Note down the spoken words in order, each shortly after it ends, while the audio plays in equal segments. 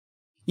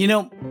You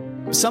know,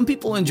 some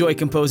people enjoy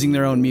composing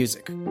their own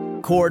music,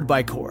 chord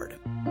by chord,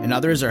 and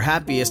others are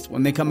happiest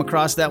when they come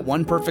across that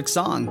one perfect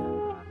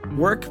song.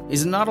 Work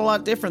is not a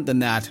lot different than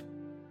that.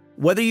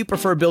 Whether you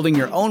prefer building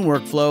your own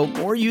workflow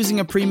or using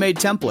a pre-made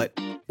template,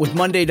 with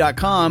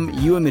Monday.com,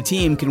 you and the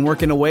team can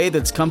work in a way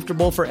that's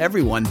comfortable for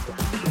everyone.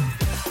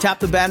 Tap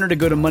the banner to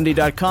go to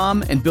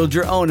Monday.com and build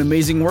your own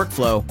amazing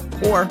workflow,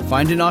 or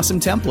find an awesome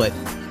template.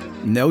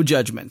 No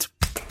judgment.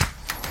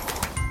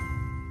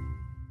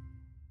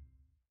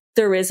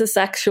 There is a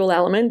sexual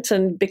element,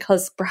 and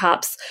because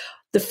perhaps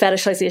the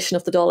fetishization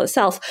of the doll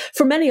itself,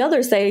 for many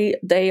others,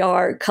 they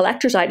are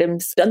collector's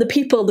items. And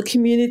the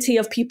community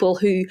of people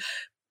who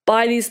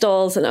buy these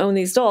dolls and own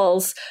these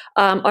dolls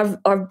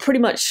are pretty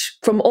much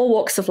from all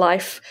walks of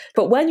life.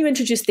 But when you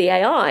introduce the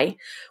AI,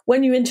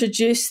 when you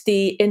introduce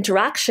the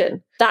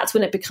interaction, that's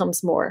when it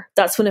becomes more.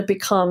 That's when it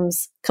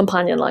becomes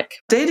companion-like.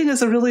 Dating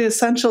is a really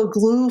essential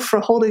glue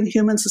for holding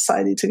human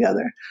society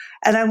together.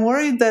 And I'm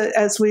worried that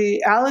as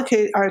we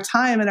allocate our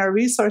time and our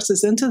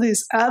resources into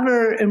these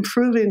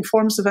ever-improving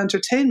forms of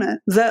entertainment,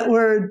 that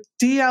we're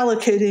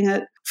deallocating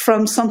it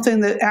from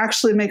something that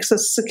actually makes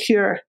us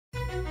secure.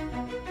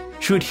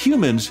 Should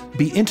humans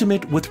be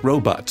intimate with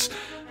robots?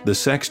 The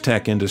sex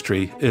tech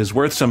industry is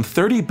worth some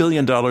 $30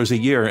 billion a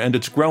year, and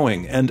it's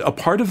growing. And a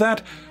part of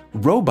that?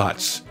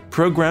 Robots,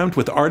 programmed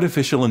with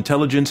artificial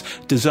intelligence,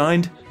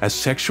 designed as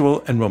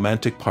sexual and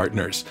romantic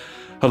partners.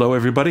 Hello,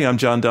 everybody. I'm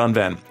John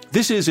Donvan.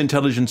 This is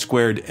Intelligence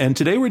Squared, and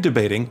today we're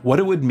debating what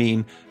it would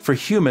mean for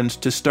humans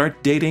to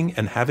start dating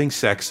and having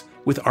sex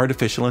with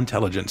artificial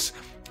intelligence.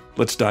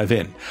 Let's dive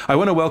in. I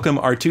want to welcome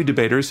our two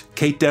debaters,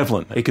 Kate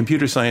Devlin, a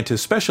computer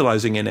scientist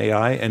specializing in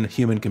AI and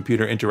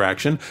human-computer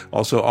interaction,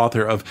 also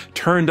author of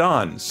Turned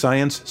On,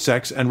 Science,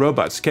 Sex, and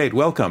Robots. Kate,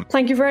 welcome.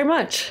 Thank you very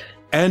much.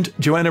 And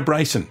Joanna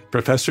Bryson,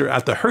 professor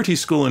at the Hertie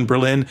School in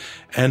Berlin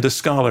and a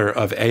scholar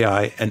of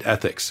AI and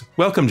ethics.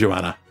 Welcome,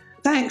 Joanna.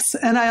 Thanks.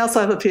 And I also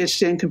have a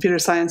PhD in computer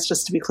science,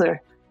 just to be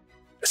clear.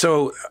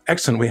 So,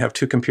 excellent. We have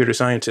two computer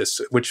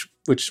scientists, which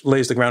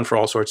lays the ground for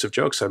all sorts of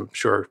jokes, I'm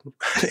sure,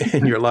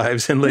 in your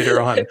lives and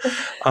later on.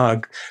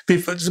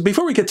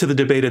 Before we get to the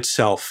debate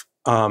itself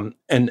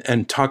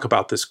and talk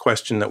about this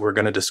question that we're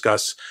going to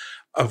discuss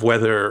of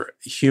whether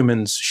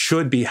humans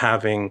should be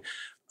having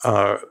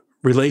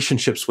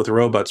relationships with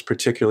robots,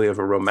 particularly of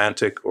a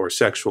romantic or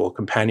sexual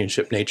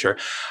companionship nature,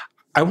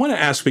 I want to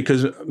ask,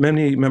 because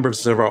many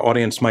members of our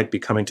audience might be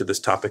coming to this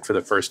topic for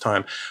the first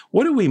time,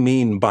 what do we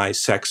mean by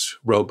sex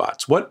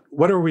robots? What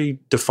are we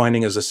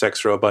defining as a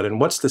sex robot, and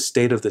what's the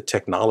state of the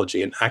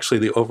technology and actually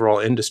the overall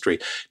industry?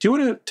 Do you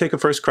want to take a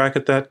first crack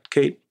at that,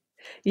 Kate?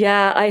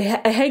 Yeah, I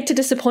hate to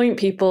disappoint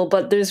people,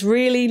 but there's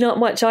really not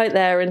much out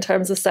there in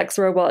terms of sex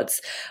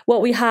robots.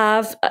 What we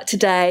have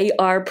today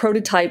are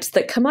prototypes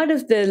that come out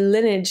of the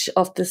lineage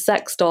of the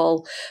sex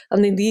doll. I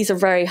mean, these are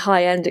very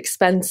high-end,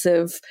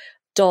 expensive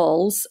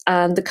dolls,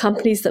 and the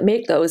companies that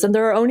make those, and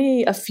there are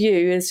only a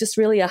few, it's just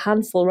really a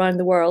handful around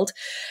the world,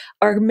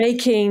 are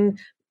making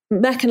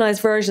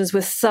mechanized versions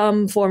with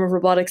some form of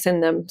robotics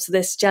in them. So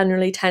this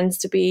generally tends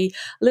to be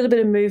a little bit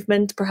of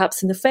movement,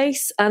 perhaps in the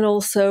face, and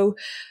also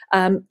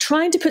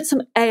trying to put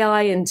some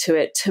AI into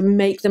it to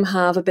make them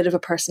have a bit of a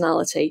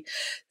personality.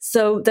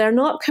 So they're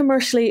not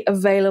commercially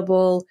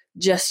available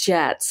just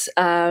yet.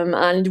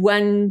 And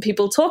when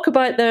people talk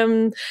about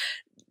them,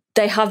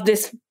 they have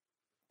this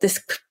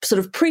sort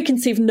of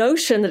preconceived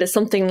notion that it's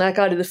something like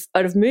out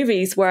of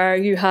movies where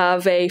you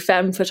have a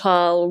femme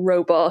fatale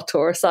robot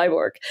or a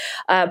cyborg,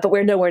 but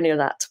we're nowhere near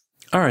that.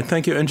 All right,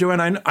 thank you. And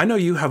Joanne, I know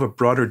you have a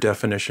broader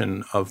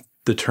definition of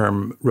the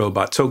term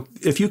robot. So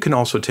if you can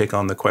also take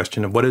on the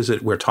question of what is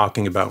it we're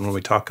talking about when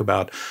we talk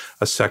about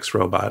a sex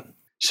robot?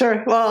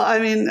 Sure. Well, I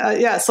mean,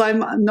 so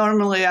I'm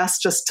normally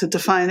asked just to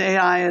define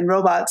AI and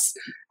robots.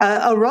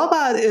 A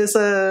robot is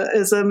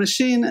a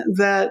machine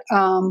that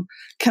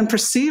can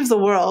perceive the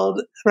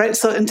world, right?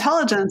 So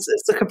intelligence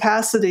is the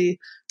capacity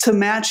to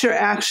match your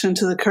action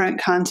to the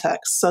current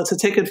context. So to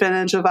take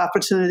advantage of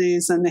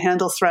opportunities and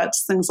handle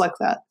threats, things like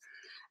that.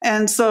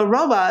 And so a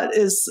robot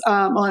is,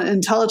 an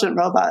intelligent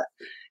robot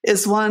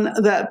is one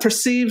that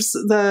perceives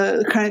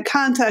the current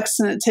context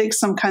and it takes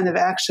some kind of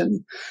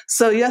action.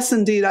 So yes,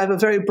 indeed, I have a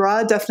very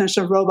broad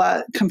definition of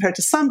robot compared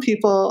to some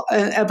people,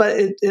 but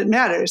it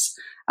matters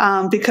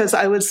because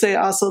I would say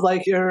also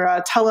like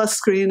your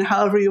telescreen,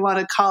 however you want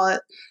to call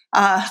it,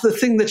 the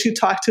thing that you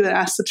talk to and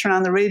ask to turn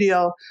on the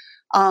radio,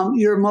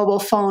 your mobile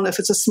phone, if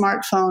it's a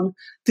smartphone,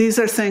 these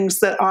are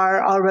things that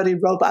are already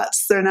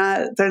robots. They're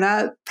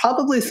not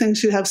probably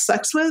things you have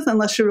sex with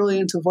unless you're really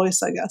into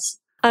voice, I guess.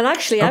 And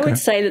actually, I would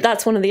say that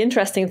that's one of the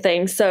interesting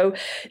things. So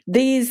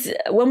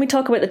when we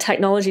talk about the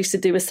technologies to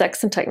do with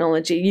sex and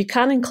technology, you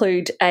can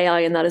include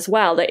AI in that as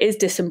well. That is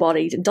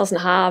disembodied and doesn't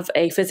have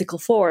a physical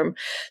form.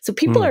 So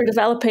people are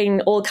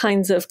developing all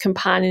kinds of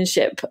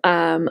companionship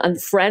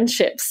and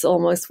friendships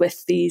almost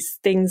with these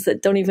things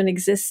that don't even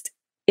exist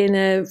in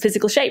a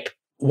physical shape.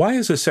 Why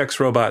is a sex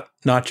robot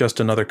not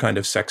just another kind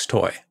of sex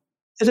toy?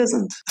 It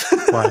isn't.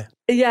 Why?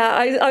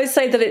 Yeah, I would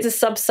say that it's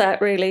a subset,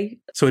 really.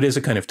 So it is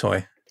a kind of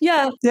toy.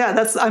 Yeah.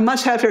 Yeah, I'm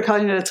much happier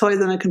calling it a toy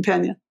than a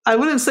companion. I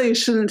wouldn't say you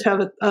shouldn't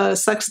have a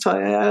sex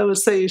toy. I would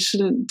say you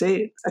shouldn't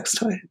date a sex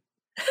toy.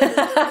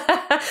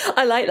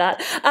 I like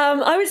that.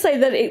 I would say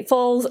that it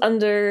falls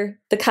under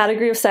the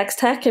category of sex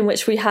tech, in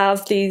which we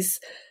have the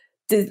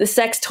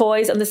sex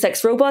toys and the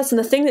sex robots. And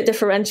the thing that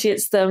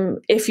differentiates them,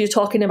 if you're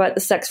talking about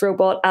the sex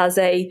robot as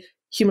a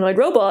humanoid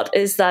robot,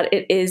 is that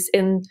it is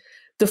in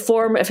the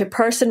form of a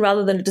person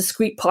rather than a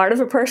discrete part of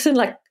a person,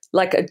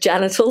 like a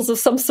genitals of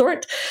some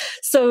sort.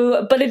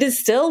 So, but it is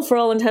still, for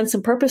all intents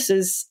and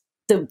purposes,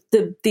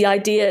 the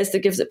idea is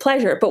that gives it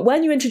pleasure. But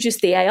when you introduce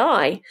the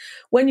AI,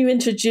 when you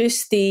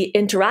introduce the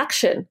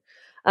interaction,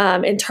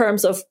 in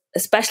terms of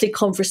especially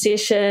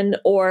conversation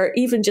or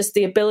even just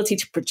the ability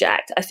to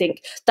project, I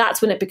think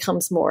that's when it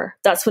becomes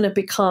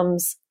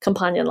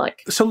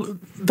companion-like. So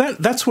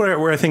that's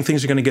where I think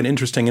things are going to get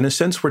interesting. In a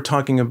sense, we're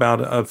talking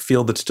about a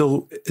field that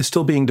is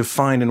still being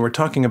defined, and we're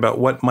talking about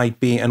what might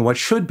be and what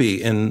should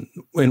be in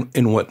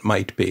what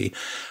might be.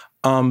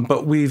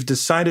 But we've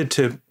decided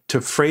to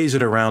phrase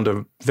it around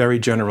a very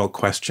general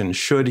question: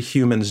 should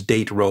humans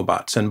date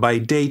robots? And by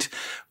date,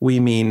 we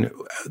mean,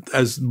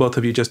 as both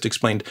of you just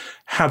explained,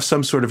 have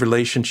some sort of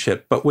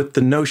relationship, but with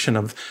the notion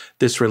of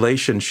this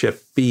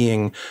relationship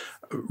being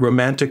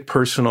romantic,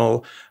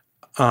 personal,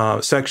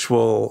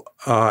 sexual,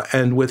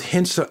 and with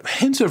hints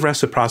of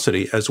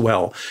reciprocity as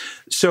well.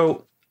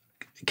 So,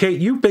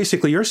 Kate,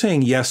 you're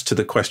saying yes to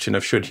the question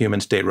of should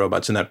humans date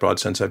robots in that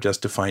broad sense I've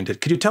just defined it.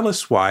 Could you tell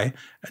us why?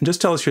 And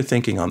just tell us your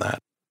thinking on that.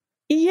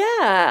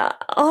 Yeah,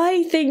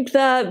 I think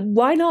that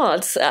why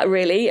not,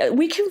 really?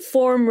 We can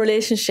form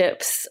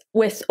relationships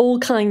with all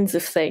kinds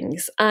of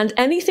things, and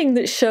anything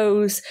that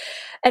shows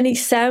any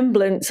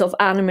semblance of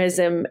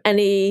animism,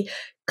 any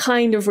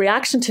kind of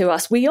reaction to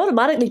us, we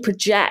automatically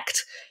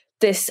project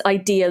this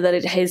idea that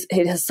it has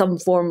some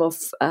form of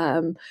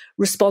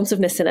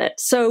responsiveness in it.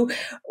 So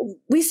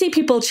we see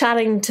people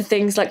chatting to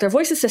things like their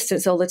voice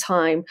assistants all the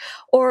time,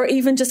 or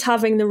even just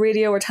having the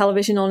radio or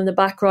television on in the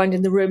background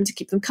in the room to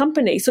keep them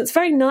company. So it's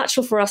very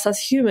natural for us as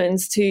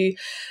humans to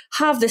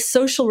have this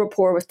social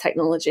rapport with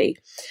technology.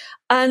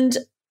 And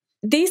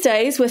these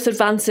days, with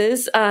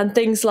advances and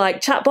things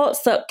like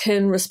chatbots that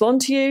can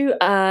respond to you,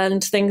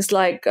 and things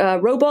like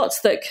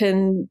robots that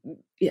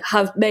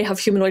may have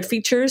humanoid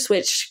features,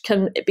 which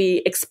can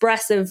be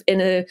expressive in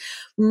a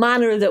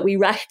manner that we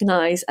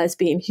recognize as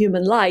being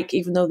human-like,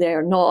 even though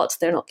they're not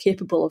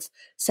capable of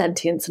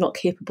sentience, not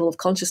capable of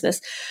consciousness.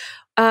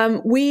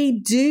 We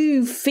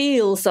do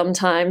feel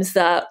sometimes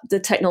that the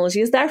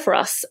technology is there for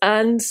us.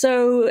 And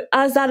so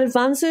as that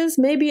advances,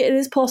 maybe it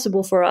is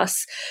possible for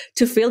us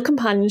to feel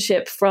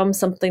companionship from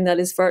something that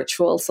is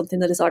virtual, something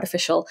that is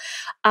artificial.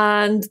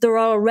 And there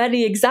are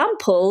already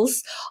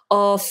examples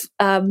of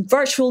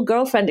virtual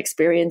girlfriend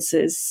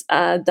experiences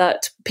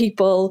that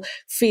people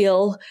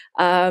feel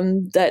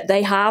that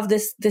they have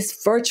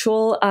this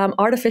virtual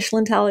artificial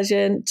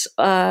intelligent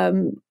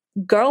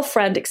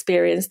girlfriend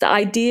experience, the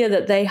idea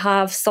that they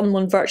have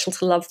someone virtual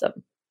to love them.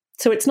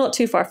 So it's not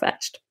too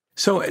far-fetched.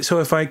 So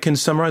if I can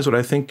summarize what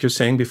I think you're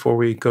saying before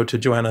we go to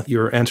Joanna,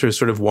 your answer is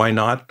sort of why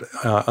not?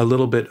 A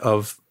little bit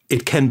of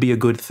it can be a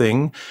good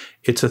thing.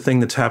 It's a thing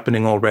that's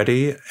happening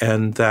already,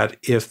 and that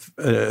if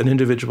an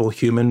individual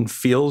human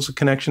feels a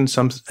connection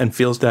and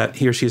feels that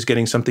he or she is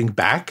getting something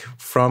back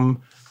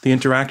from the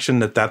interaction,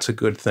 that's a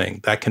good thing.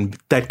 That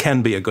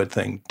can be a good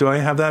thing. Do I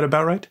have that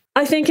about right?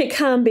 I think it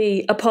can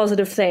be a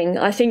positive thing.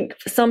 I think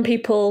some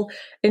people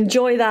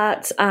enjoy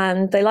that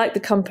and they like the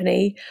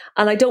company.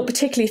 And I don't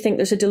particularly think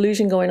there's a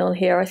delusion going on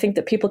here. I think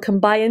that people can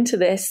buy into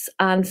this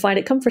and find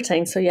it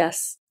comforting. So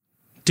yes.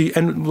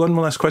 And one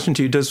last question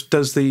to you.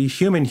 Does the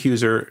human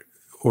user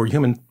or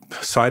human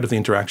side of the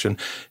interaction,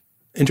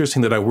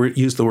 interesting that I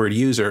use the word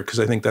user, because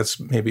I think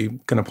that's maybe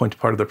going to point to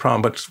part of the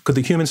problem, but could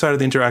the human side of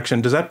the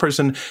interaction, does that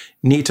person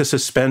need to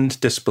suspend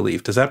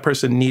disbelief? Does that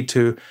person need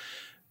to,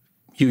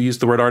 you use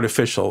the word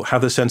artificial,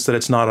 have the sense that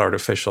it's not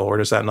artificial, or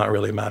does that not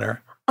really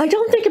matter? I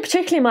don't think it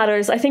particularly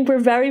matters. I think we're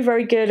very,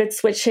 very good at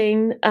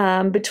switching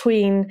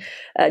between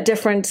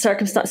different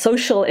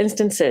social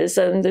instances.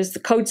 And there's the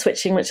code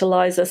switching, which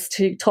allows us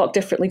to talk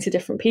differently to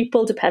different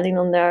people depending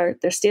on their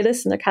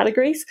status and their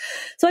categories.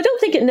 So I don't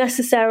think it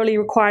necessarily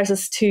requires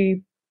us to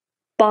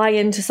buy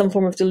into some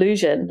form of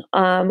delusion.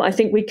 I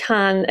think we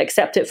can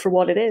accept it for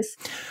what it is.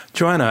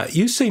 Joanna,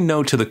 you say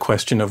no to the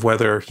question of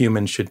whether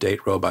humans should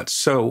date robots.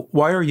 So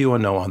why are you a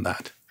no on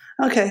that?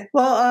 Okay.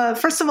 Well,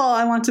 first of all,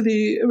 I want to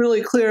be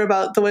really clear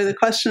about the way the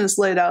question is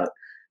laid out.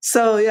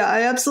 So, yeah,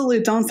 I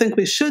absolutely don't think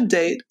we should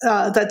date.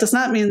 That does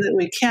not mean that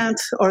we can't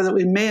or that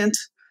we mayn't.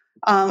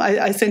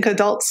 I think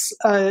adults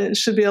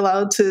should be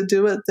allowed to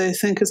do what they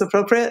think is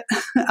appropriate.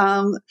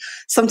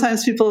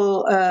 Sometimes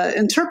people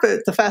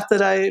interpret the fact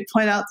that I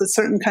point out that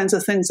certain kinds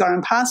of things are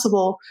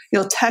impossible,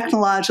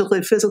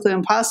 technologically, physically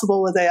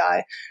impossible with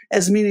AI,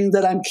 as meaning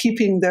that I'm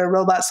keeping their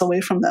robots away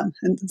from them.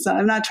 And so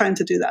I'm not trying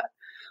to do that.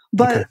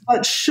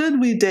 But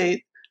should we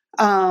date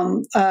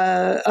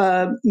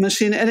a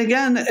machine? And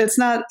again, it's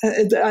not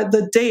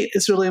the date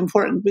is really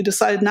important. We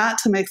decide not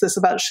to make this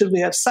about should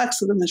we have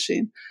sex with a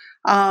machine.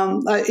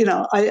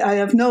 I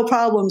have no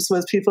problems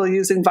with people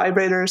using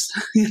vibrators,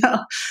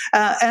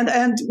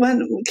 and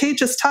when Kate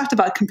just talked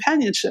about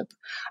companionship,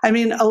 I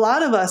mean, a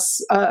lot of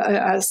us,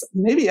 as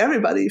maybe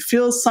everybody,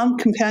 feels some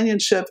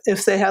companionship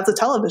if they have the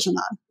television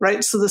on,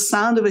 right? So the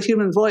sound of a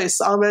human voice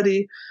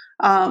already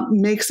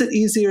makes it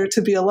easier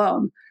to be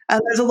alone.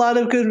 And there's a lot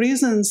of good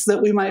reasons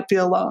that we might be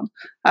alone.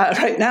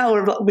 Right now,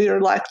 we are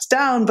locked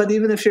down, but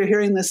even if you're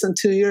hearing this in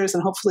 2 years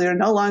and hopefully you're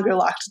no longer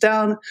locked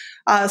down,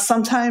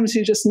 sometimes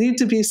you just need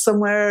to be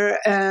somewhere,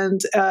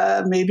 and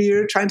maybe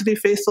you're trying to be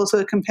faithful to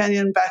a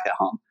companion back at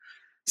home.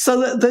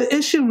 So the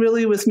issue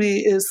really with me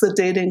is the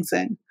dating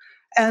thing.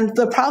 And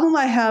the problem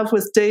I have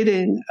with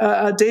dating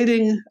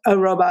a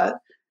robot,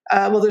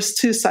 there's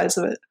two sides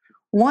of it.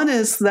 One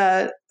is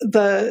that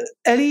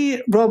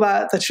any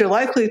robot that you're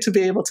likely to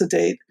be able to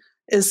date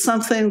is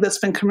something that's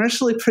been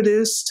commercially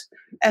produced.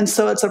 And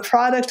so it's a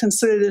product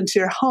inserted into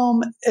your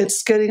home.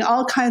 It's getting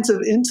all kinds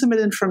of intimate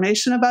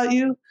information about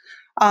you.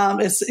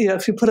 It's,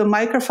 if you put a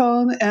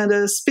microphone and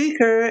a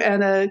speaker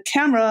and a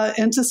camera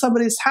into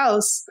somebody's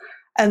house,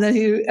 and then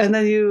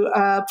you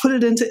put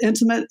it into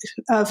intimate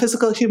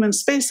physical human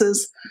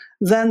spaces,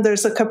 then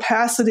there's a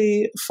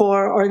capacity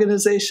for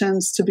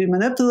organizations to be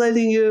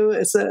manipulating you.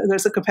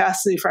 There's a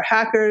capacity for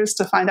hackers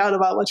to find out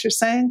about what you're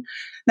saying.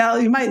 Now,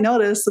 you might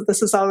notice that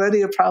this is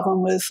already a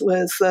problem with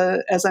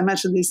as I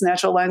mentioned, these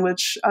natural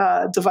language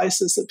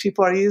devices that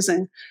people are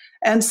using.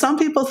 And some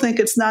people think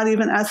it's not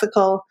even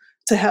ethical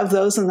to have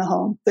those in the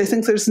home. They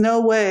think there's no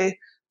way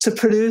to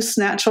produce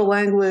natural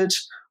language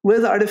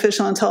with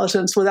artificial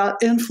intelligence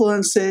without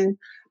influencing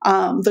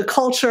the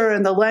culture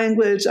and the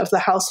language of the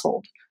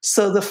household.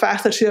 So the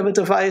fact that you have a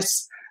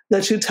device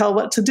that you tell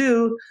what to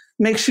do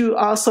makes you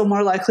also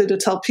more likely to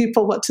tell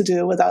people what to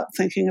do without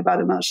thinking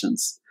about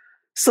emotions.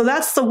 So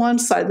that's the one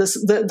side.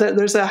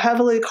 There's a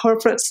heavily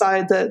corporate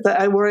side that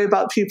I worry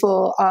about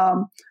people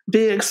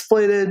being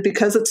exploited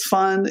because it's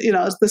fun.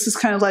 This is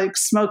kind of like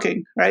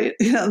smoking, right?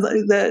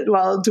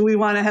 Do we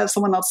want to have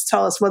someone else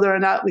tell us whether or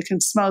not we can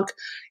smoke,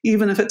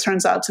 even if it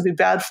turns out to be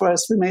bad for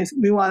us?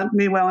 We want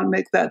to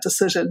make that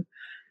decision.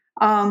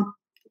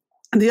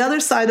 The other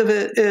side of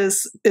it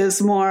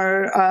is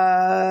more,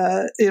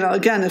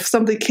 again, if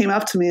somebody came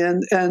up to me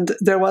and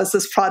there was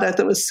this product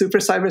that was super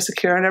cyber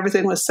secure and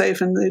everything was safe,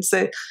 and they'd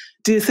say,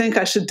 "Do you think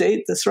I should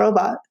date this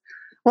robot?"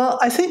 Well,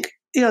 I think,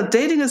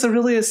 dating is a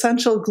really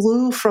essential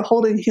glue for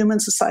holding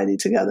human society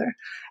together.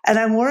 And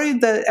I'm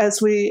worried that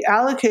as we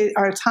allocate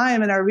our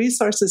time and our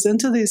resources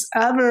into these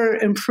ever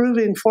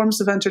improving forms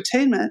of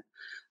entertainment,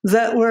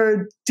 that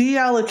we're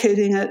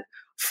deallocating it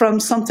from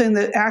something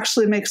that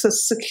actually makes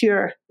us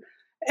secure.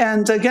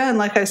 And again,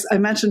 like I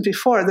mentioned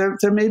before,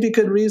 there may be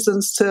good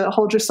reasons to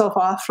hold yourself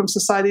off from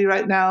society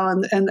right now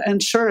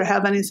and sure,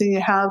 have anything you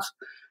have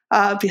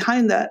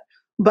behind that.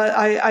 But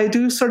I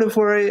do sort of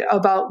worry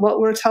about what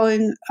we're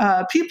telling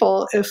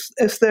people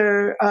if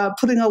they're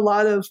putting a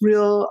lot of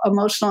real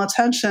emotional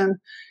attention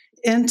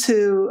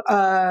into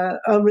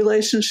a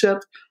relationship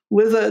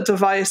with a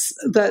device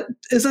that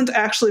isn't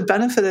actually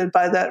benefited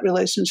by that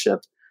relationship.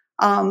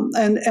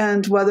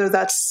 And whether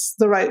that's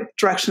the right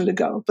direction to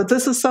go. But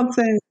this is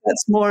something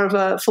that's more of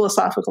a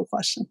philosophical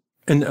question.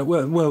 And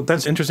well,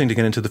 that's interesting to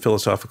get into the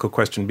philosophical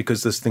question,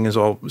 because this thing is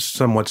all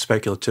somewhat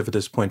speculative at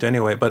this point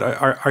anyway. But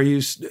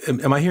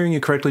am I hearing you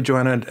correctly,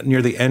 Joanna?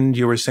 Near the end,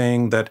 you were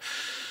saying that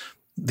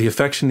the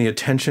affection, the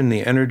attention,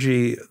 the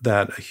energy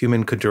that a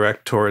human could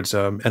direct towards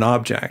an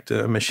object,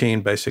 a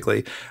machine,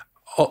 basically,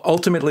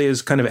 ultimately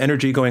is kind of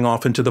energy going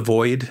off into the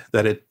void,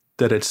 that it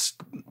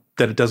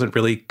doesn't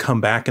really come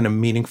back in a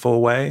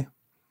meaningful way?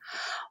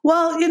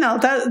 Well,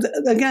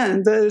 that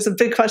again, there's a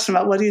big question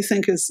about what do you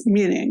think is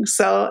meaning.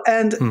 So,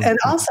 and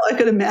also I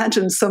could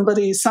imagine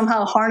somebody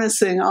somehow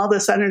harnessing all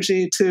this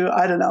energy to,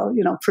 I don't know,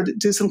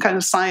 do some kind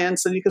of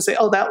science, and you could say,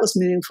 oh, that was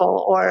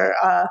meaningful, or,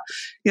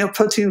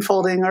 protein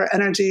folding or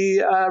energy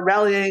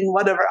rallying,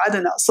 whatever. I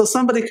don't know. So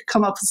somebody could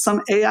come up with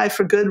some AI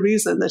for good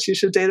reason that you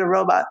should date a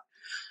robot.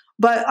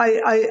 But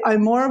I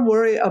more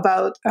worry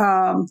about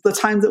the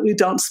time that we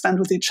don't spend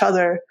with each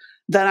other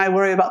than I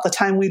worry about the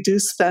time we do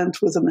spend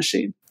with a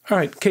machine. All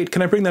right, Kate,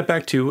 can I bring that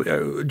back to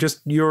you?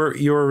 Just your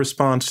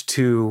response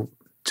to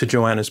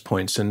Joanna's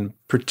points, and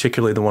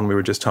particularly the one we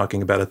were just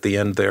talking about at the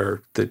end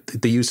there,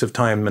 the use of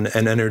time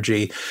and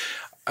energy.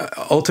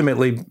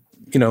 Ultimately,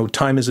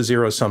 time is a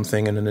zero-sum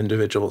thing in an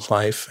individual's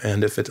life,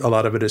 and if a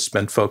lot of it is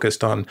spent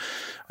focused on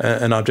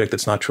an object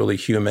that's not truly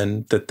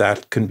human,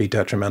 that can be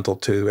detrimental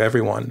to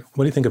everyone.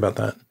 What do you think about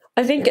that?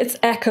 I think it's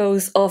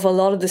echoes of a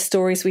lot of the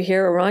stories we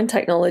hear around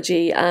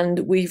technology, and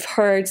we've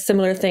heard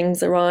similar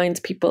things around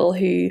people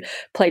who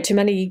play too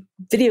many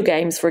video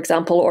games, for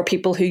example, or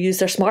people who use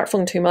their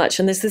smartphone too much.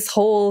 And there's this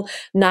whole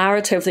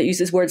narrative that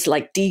uses words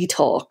like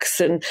detox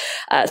and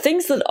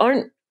things that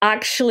aren't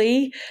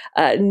actually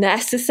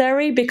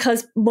necessary,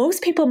 because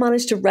most people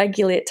manage to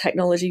regulate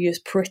technology use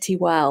pretty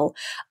well.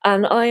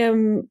 And I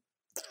am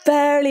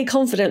fairly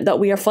confident that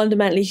we are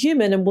fundamentally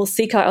human and will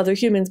seek out other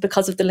humans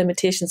because of the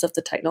limitations of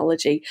the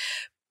technology.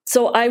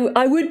 So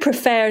I would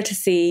prefer to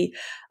see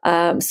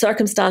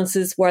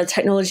circumstances where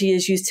technology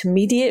is used to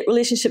mediate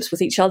relationships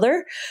with each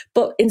other.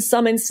 But in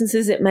some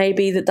instances, it may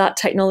be that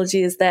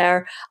technology is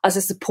there as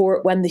a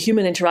support when the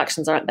human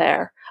interactions aren't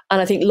there. And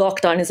I think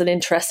lockdown is an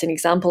interesting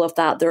example of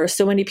that. There are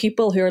so many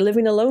people who are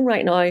living alone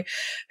right now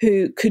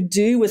who could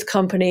do with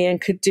company and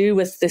could do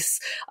with this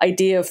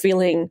idea of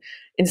feeling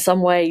in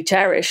some way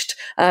cherished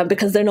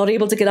because they're not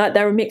able to get out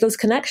there and make those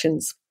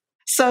connections.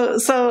 So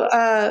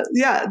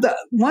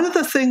one of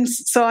the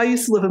things. So I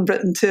used to live in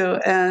Britain too,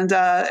 and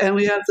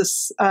we have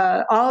this.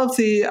 All of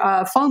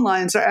the phone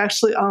lines are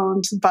actually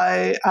owned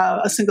by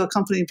a single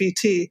company,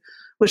 BT,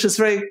 which is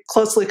very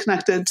closely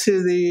connected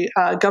to the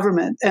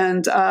government.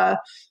 And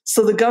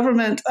so the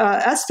government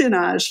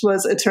espionage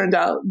was, it turned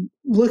out,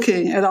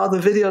 looking at all the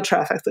video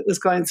traffic that was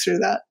going through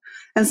that.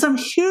 And some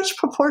huge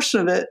proportion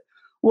of it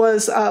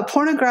was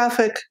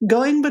pornographic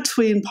going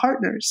between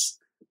partners,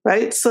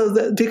 right?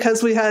 So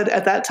because we had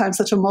at that time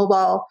such a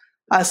mobile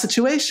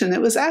situation,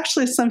 it was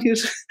actually some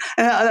huge,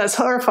 and that's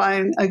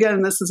horrifying.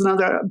 Again, this is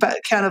another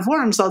can of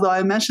worms, although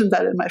I mentioned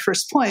that in my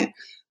first point,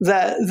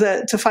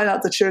 that to find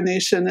out that your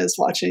nation is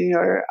watching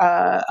your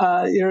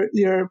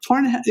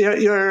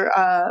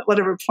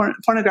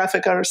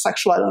pornographic or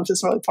sexual. I don't know if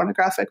it's really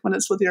pornographic when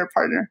it's with your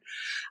partner.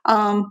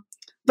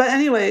 But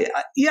anyway,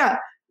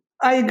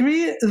 I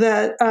agree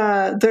that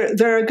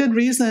there are good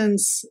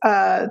reasons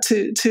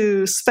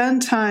to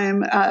spend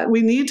time.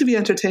 We need to be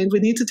entertained. We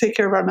need to take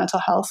care of our mental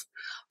health.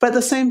 But at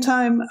the same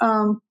time,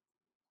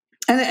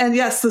 and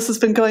yes, this has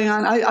been going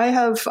on. I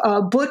have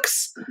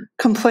books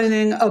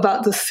complaining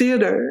about the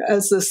theater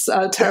as this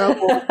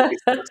terrible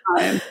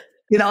time.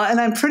 And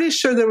I'm pretty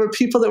sure there were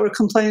people that were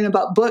complaining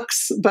about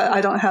books, but I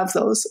don't have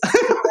those.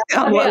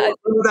 When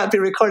would that be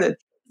recorded?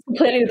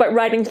 Complaining about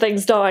writing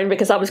things down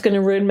because that was going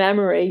to ruin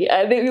memory.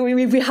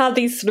 We had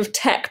these sort of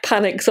tech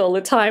panics all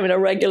the time on a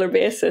regular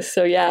basis.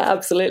 So yeah,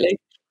 absolutely.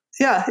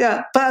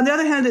 Yeah. But on the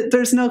other hand,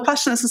 there's no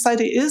question that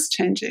society is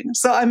changing.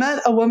 So I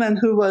met a woman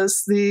who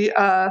was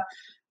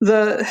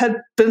had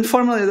been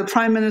formerly the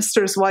prime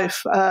minister's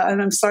wife,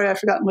 and I'm sorry I've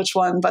forgotten which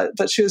one,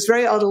 but she was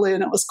very elderly,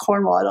 and it was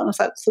Cornwall. I don't know if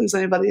that clues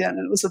anybody in. And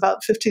it was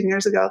about 15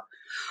 years ago.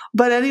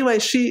 But anyway,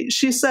 she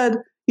said,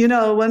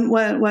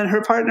 when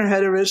her partner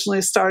had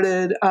originally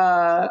started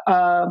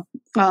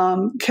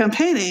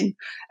campaigning,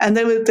 and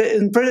they would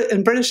in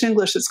British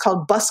English it's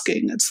called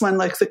busking. It's when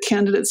like the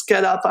candidates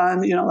get up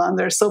on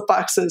their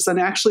soapboxes and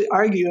actually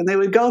argue, and they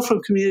would go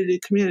from community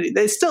to community.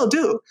 They still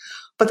do,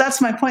 but that's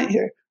my point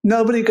here.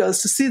 Nobody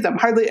goes to see them.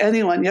 Hardly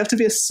anyone. You have to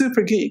be a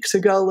super geek to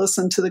go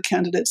listen to the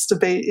candidates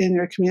debate in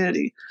your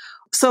community.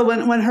 So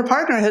when her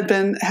partner had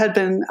been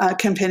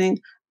campaigning,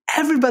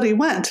 everybody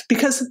went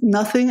because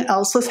nothing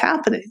else was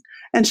happening.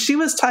 And she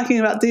was talking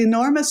about the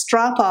enormous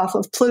drop-off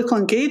of political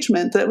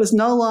engagement that was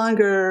no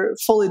longer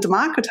fully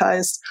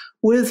democratized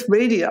with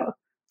radio.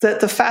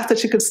 That the fact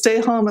that you could stay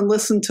home and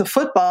listen to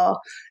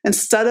football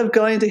instead of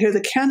going to hear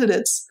the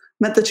candidates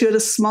meant that you had a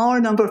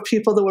smaller number of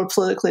people that were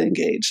politically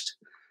engaged.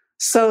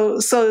 So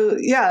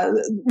yeah,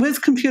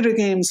 with computer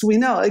games, we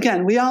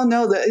all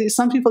know that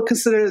some people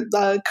consider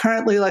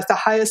currently like the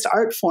highest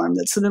art form.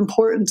 That's an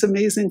important,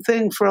 amazing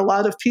thing for a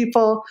lot of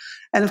people.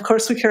 And of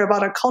course, we care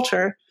about our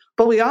culture.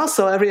 But we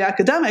also, every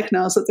academic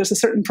knows that there's a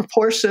certain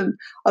proportion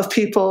of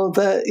people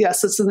that,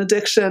 yes, it's an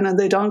addiction and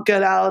they don't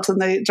get out and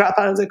they drop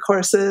out of their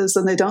courses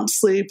and they don't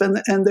sleep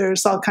and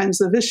there's all kinds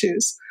of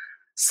issues.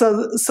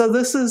 So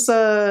this is,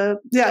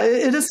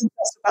 it isn't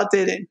just about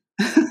dating.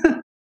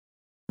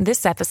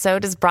 This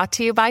episode is brought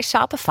to you by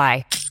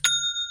Shopify.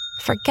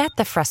 Forget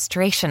the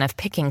frustration of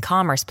picking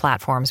commerce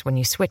platforms when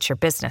you switch your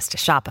business to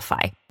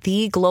Shopify,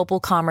 the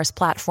global commerce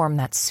platform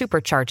that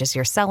supercharges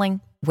your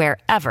selling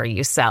wherever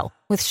you sell.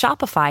 With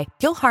Shopify,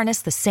 you'll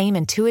harness the same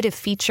intuitive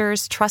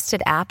features,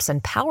 trusted apps,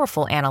 and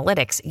powerful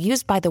analytics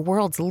used by the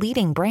world's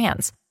leading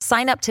brands.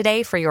 Sign up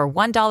today for your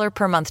 $1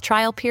 per month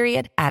trial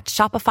period at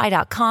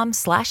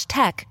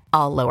shopify.com/tech,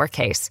 all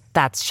lowercase.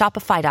 That's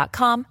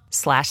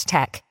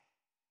shopify.com/tech.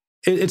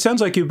 It sounds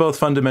like you both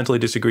fundamentally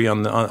disagree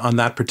on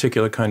that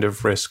particular kind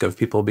of risk of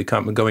people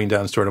going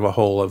down sort of a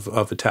hole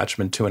of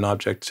attachment to an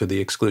object to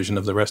the exclusion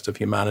of the rest of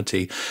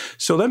humanity.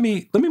 So let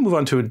me move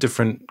on to a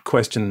different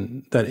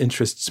question that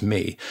interests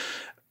me.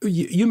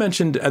 You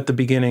mentioned at the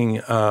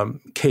beginning,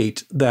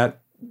 Kate,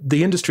 that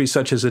the industry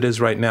such as it is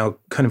right now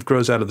kind of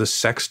grows out of the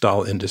sex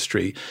doll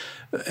industry,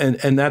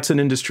 and that's an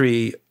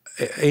industry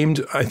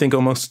aimed, I think,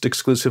 almost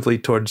exclusively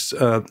towards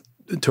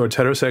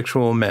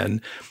heterosexual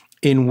men,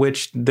 in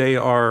which they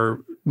are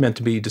meant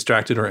to be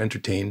distracted or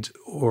entertained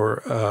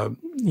or,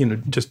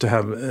 just to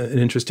have an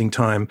interesting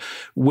time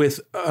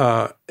with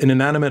an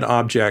inanimate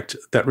object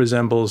that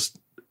resembles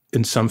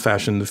in some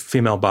fashion the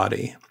female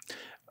body.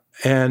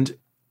 And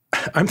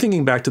I'm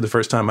thinking back to the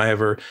first time I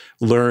ever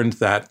learned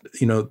that,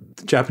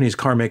 Japanese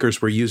car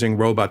makers were using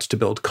robots to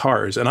build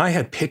cars. And I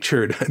had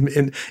pictured,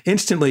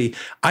 instantly,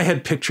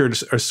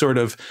 a sort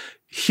of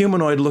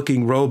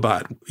humanoid-looking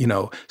robot,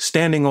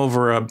 standing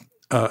over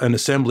an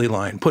assembly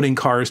line, putting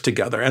cars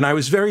together. And I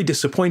was very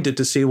disappointed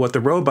to see what the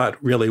robot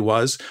really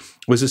was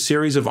a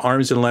series of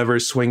arms and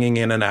levers swinging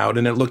in and out.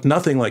 And it looked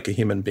nothing like a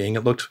human being.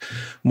 It looked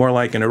more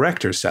like an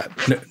erector set.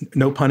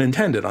 No pun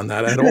intended on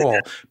that at all.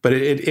 But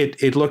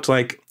it looked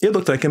like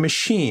a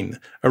machine,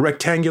 a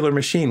rectangular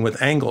machine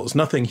with angles,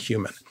 nothing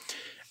human.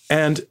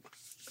 And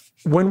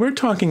when we're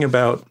talking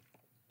about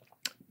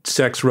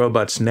sex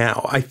robots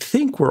now, I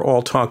think we're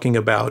all talking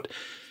about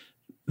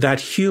that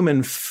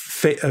human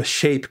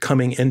shape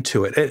coming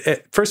into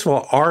it. First of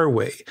all, are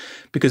we?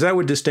 Because that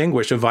would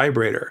distinguish a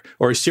vibrator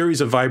or a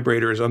series of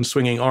vibrators on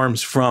swinging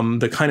arms from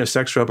the kind of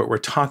sex robot we're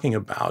talking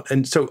about.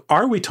 And so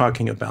are we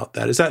talking about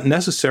that? Is that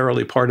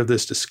necessarily part of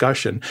this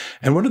discussion?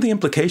 And what are the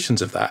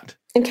implications of that?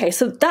 Okay,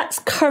 so that's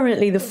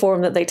currently the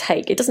form that they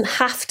take. It doesn't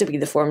have to be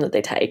the form that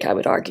they take, I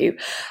would argue.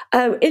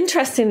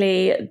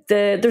 Interestingly,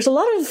 there's a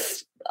lot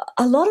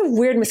of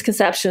weird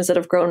misconceptions that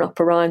have grown up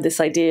around this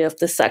idea of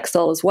the sex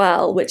doll as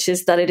well, which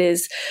is that it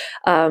is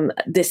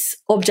this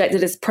object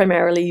that is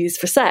primarily used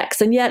for sex.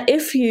 And yet,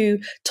 if you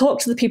talk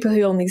to the people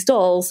who own these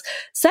dolls,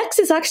 sex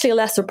is actually a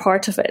lesser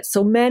part of it.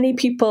 So many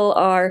people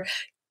are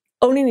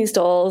owning these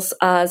dolls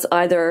as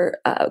either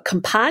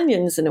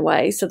companions in a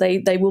way. So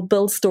they will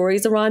build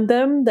stories around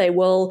them. They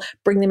will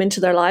bring them into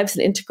their lives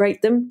and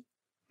integrate them.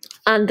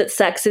 And that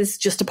sex is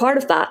just a part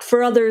of that.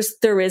 For others,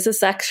 there is a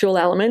sexual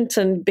element,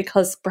 and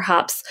because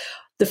perhaps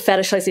the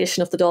fetishization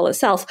of the doll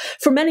itself.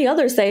 For many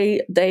others,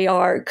 they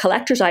are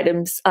collector's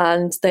items,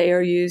 and they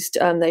are used,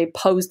 and they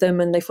pose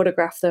them and they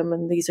photograph them,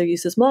 and these are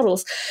used as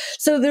models.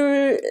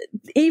 So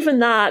even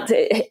that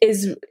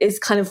is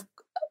kind of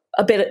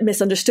a bit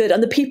misunderstood.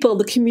 And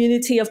the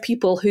community of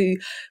people who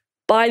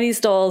buy these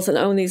dolls and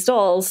own these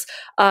dolls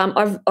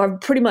are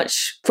pretty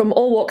much from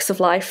all walks of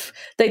life.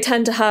 What they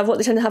tend to have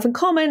in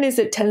common is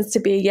it tends to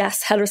be,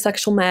 yes,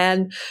 heterosexual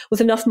men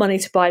with enough money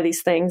to buy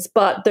these things.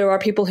 But there are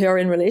people who are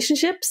in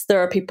relationships. There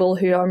are people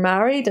who are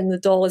married and the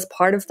doll is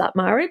part of that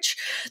marriage.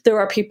 There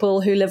are people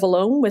who live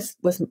alone with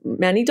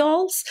many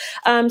dolls.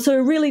 So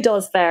it really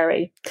does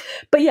vary.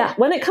 But yeah,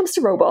 when it comes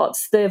to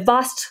robots, the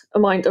vast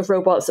amount of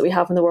robots that we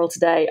have in the world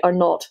today are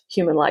not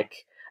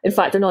human-like. In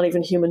fact, they're not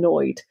even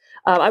humanoid.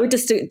 I would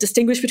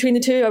distinguish between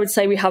the two. I would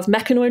say we have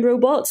mechanoid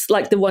robots,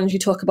 like the ones you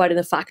talk about in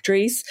the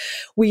factories.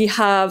 We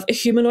have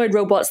humanoid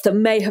robots that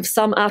may have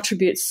some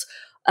attributes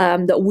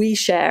that we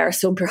share.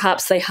 So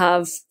perhaps they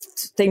have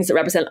things that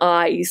represent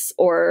eyes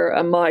or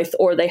a mouth,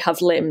 or they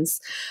have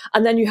limbs.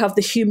 And then you have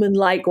the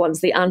human-like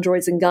ones, the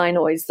androids and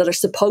gynoids, that are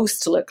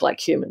supposed to look like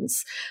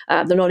humans.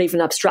 They're not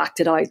even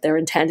abstracted out. They're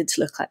intended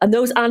to look like. And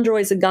those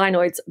androids and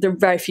gynoids, there are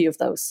very few of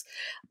those.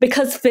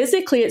 Because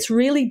physically, it's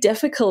really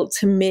difficult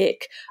to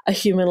make a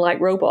human-like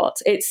robot.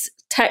 It's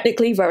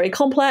technically very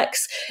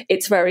complex.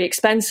 It's very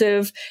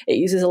expensive. It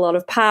uses a lot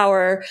of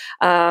power.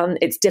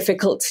 It's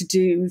difficult to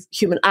do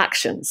human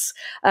actions.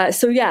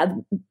 So yeah,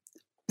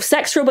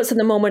 sex robots at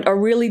the moment are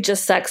really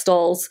just sex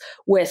dolls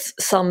with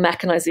some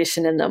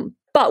mechanization in them.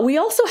 But we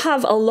also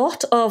have a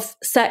lot of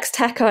sex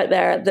tech out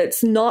there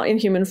that's not in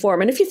human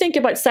form. And if you think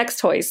about sex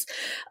toys,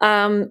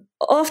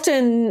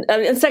 often,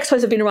 and sex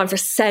toys have been around for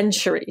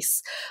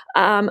centuries.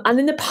 And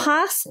in the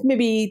past,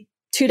 maybe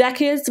 2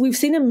 decades, we've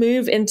seen a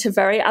move into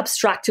very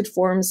abstracted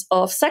forms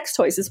of sex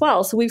toys as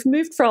well. So we've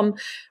moved from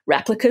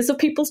replicas of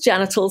people's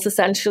genitals,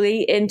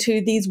 essentially,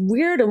 into these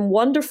weird and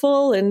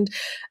wonderful and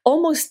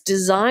almost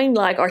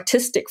design-like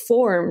artistic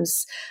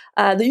forms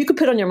that you could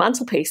put on your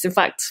mantelpiece. In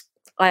fact,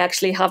 I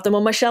actually have them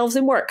on my shelves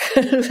in work.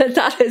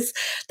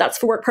 That's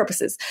for work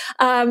purposes.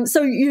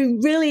 So you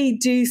really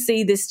do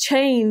see this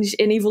change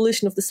in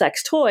evolution of the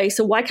sex toy.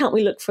 So why can't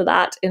we look for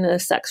that in a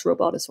sex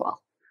robot as well?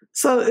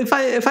 So if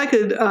I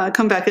could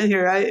come back in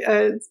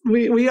here,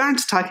 we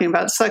aren't talking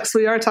about sex.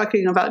 We are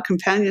talking about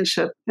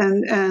companionship,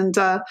 and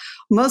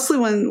mostly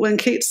when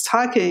Kate's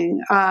talking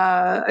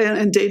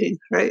and dating,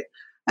 right?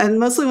 And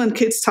mostly when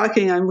Kate's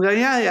talking, I'm going,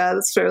 yeah,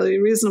 that's fairly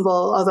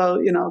reasonable. Although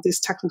these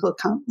technical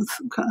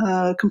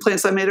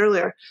complaints I made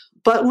earlier.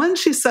 But when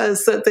she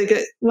says that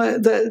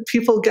that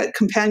people get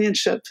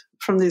companionship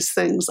from these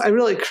things, I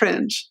really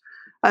cringe.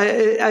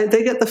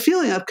 They get the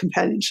feeling of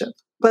companionship,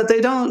 but they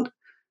don't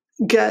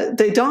get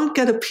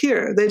a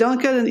peer. They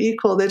don't get an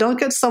equal. They don't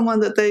get someone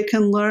that they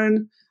can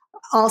learn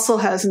also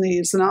has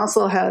needs and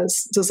also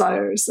has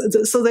desires.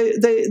 So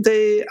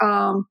they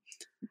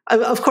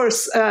of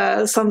course,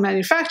 some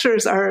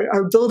manufacturers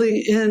are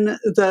building in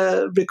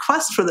the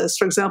request for this,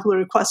 for example, the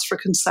request for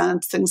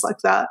consent, things like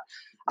that,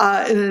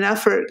 in an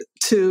effort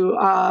to,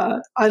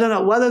 I don't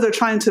know, whether they're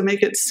trying to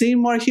make it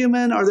seem more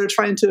human or they're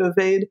trying to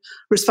evade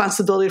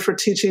responsibility for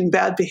teaching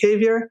bad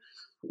behavior.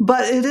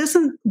 But it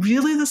isn't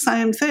really the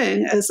same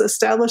thing as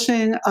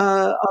establishing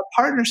a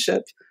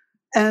partnership.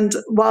 And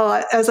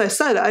while, as I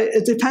said,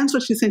 it depends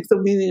what you think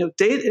the meaning of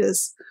date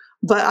is.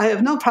 But I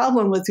have no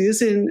problem with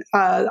using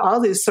all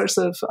these sorts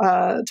of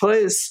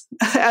toys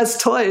as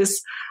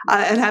toys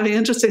and having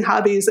interesting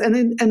hobbies. And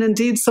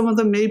indeed, some of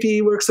them may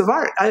be works of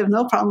art. I have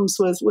no problems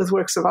with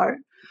works of art.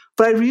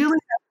 But I really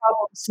have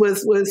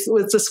problems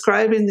with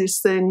describing these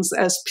things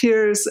as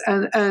peers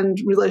and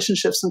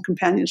relationships and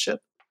companionship.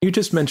 You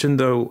just mentioned,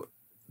 though,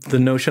 the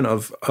notion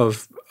of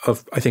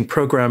I think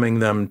programming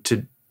them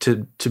to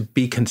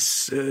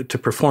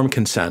perform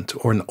consent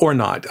or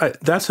not.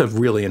 That's a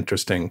really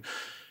interesting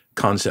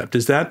concept.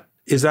 Is that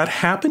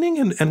happening,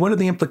 and what are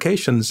the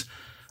implications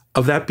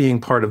of that being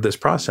part of this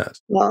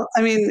process? Well,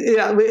 I mean,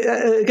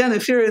 again,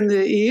 if you're in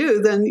the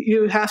EU, then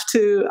you have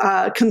to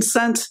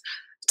consent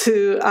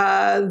to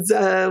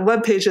the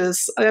web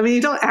pages. I mean,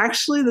 you don't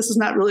actually. This is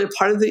not really a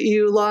part of the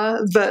EU law,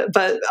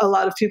 but a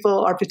lot of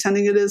people are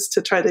pretending it is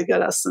to try to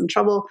get us in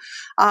trouble.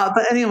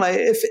 But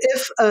anyway,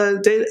 if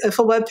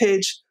a web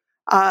page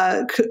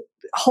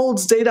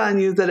holds data on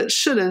you that it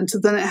shouldn't,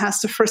 then it has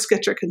to first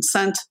get your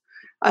consent.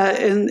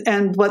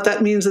 And what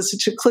that means is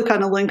that you click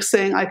on a link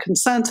saying "I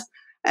consent."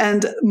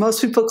 And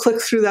most people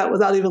click through that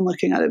without even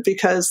looking at it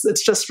because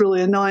it's just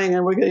really annoying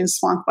and we're getting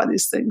swamped by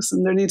these things.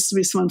 And there needs to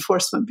be some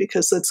enforcement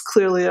because it's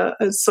clearly a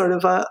sort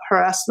of a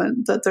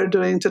harassment that they're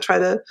doing to try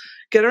to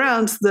get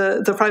around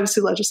the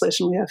privacy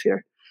legislation we have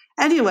here.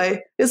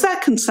 Anyway, is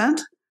that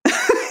consent?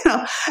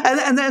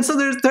 And then so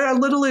there are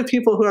literally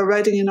people who are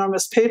writing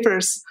enormous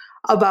papers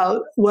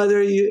about whether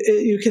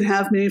you can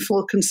have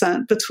meaningful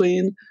consent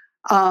between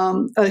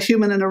a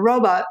human and a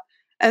robot.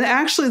 And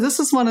actually, this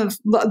is the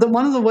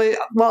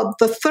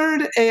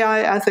third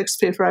AI ethics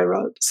paper I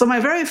wrote. So my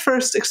very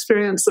first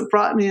experience that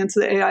brought me into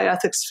the AI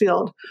ethics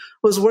field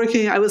was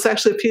I was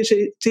actually a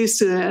PhD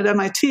student at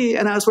MIT,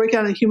 and I was working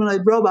on a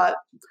humanoid robot.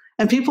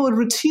 And people would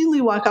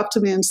routinely walk up to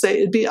me and say,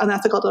 it'd be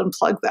unethical to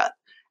unplug that.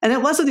 And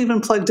it wasn't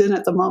even plugged in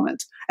at the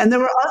moment. And there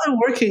were other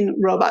working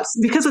robots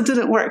because it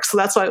didn't work. So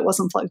that's why it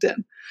wasn't plugged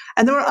in.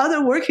 And there were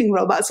other working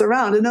robots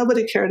around and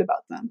nobody cared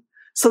about them.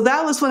 So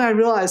that was when I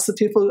realized that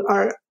people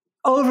are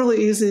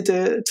overly easy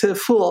to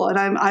fool.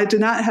 And I do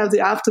not have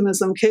the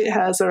optimism Kate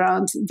has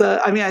around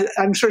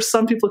I'm sure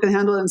some people can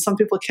handle it and some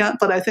people can't,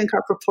 but I think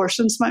our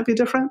proportions might be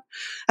different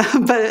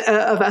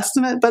of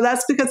estimate. But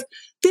that's because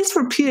these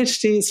were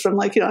PhDs from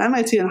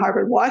MIT and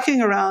Harvard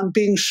walking around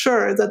being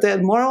sure that they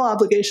had moral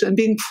obligation and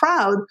being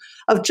proud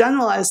of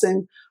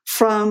generalizing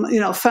from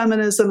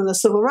feminism and the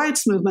civil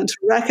rights movement to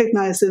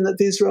recognizing that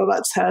these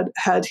robots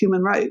had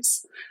human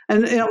rights.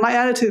 And my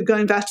attitude,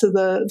 going back to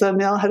the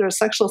male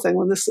heterosexual thing,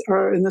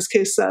 in this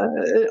case,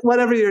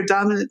 whatever your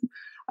dominant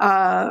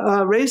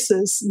race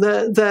is,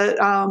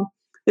 that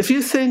if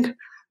you think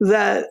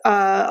that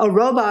a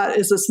robot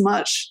is as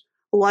much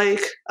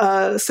like,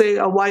 say,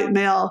 a white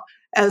male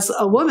as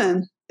a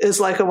woman is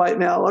like a white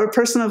male, or a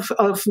person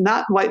of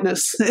not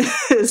whiteness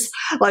is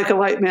like a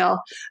white male,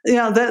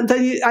 then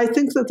I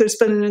think that there's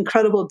been an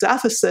incredible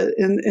deficit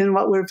in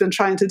what we've been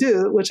trying to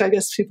do, which I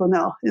guess people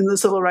know in the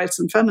civil rights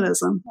and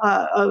feminism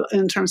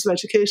in terms of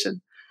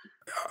education.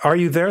 Are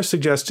you there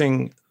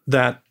suggesting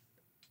that,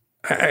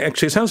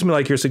 actually it sounds to me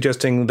like you're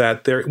suggesting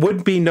that there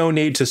would be no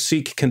need to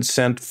seek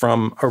consent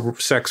from a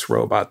sex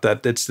robot,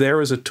 that it's there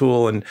as a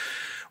tool, and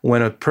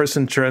when a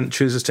person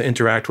chooses to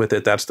interact with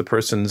it, that's the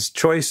person's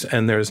choice,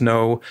 and there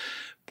should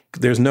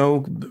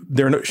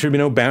be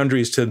no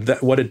boundaries to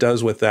what it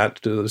does with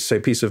that, say,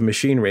 piece of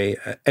machinery.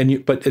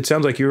 But it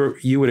sounds like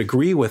you would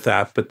agree with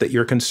that, but that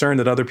you're concerned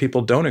that other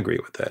people don't agree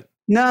with it.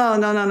 No.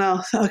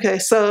 Okay,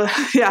 so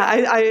yeah,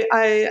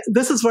 I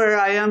this is where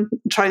I am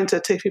trying to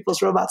take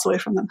people's robots away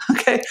from them.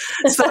 Okay,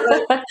 so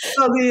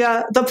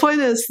the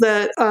point is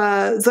that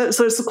so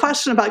there's a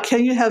question about,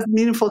 can you have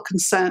meaningful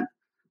consent?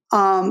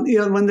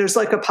 When there's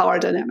like a power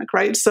dynamic,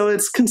 right? So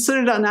it's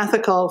considered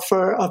unethical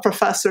for a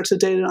professor to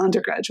date an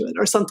undergraduate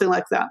or something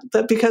like that.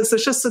 That because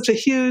there's just such a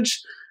huge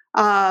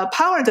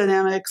power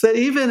dynamic that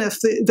even if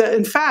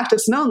in fact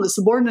it's known the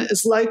subordinate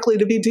is likely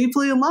to be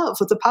deeply in love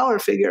with the power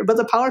figure, but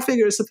the power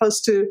figure is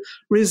supposed to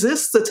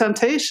resist the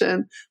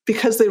temptation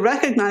because they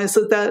recognize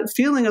that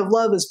feeling of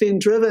love is being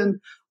driven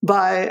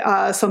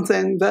by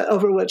something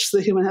over which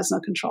the human has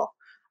no control.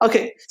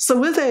 Okay, so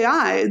with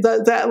AI,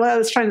 that what I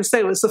was trying to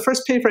say was the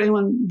first paper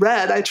anyone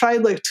read, I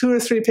tried like 2 or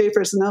 3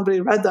 papers and nobody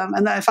read them.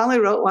 And then I finally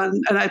wrote one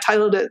and I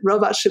titled it,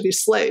 Robots Should Be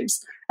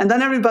Slaves. And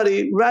then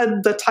everybody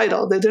read the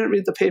title. They didn't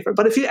read the paper.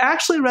 But if you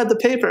actually read the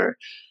paper,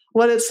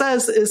 what it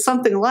says is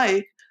something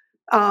like,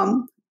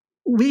 given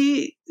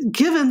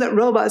that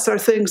robots are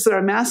things that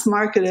are mass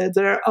marketed,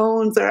 that are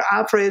owned, that are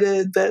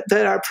operated,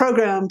 that are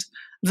programmed,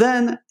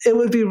 then it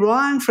would be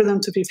wrong for them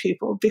to be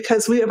people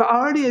because we have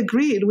already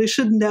agreed we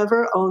should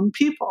never own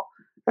people,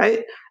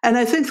 right? And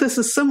I think this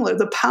is similar.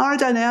 The power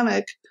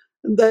dynamic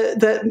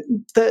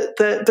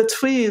that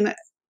between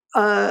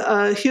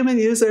a human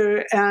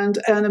user and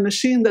a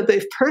machine that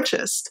they've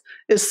purchased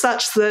is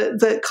such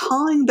that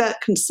calling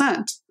that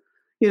consent,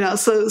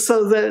 so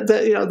that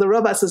the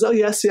robot says, "Oh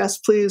yes,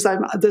 please,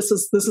 this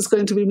is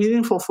going to be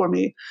meaningful for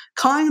me."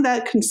 Calling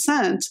that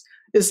consent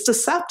is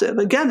deceptive.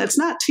 Again, it's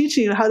not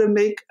teaching you how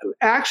to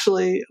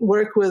actually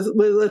work with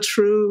a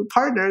true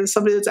partner,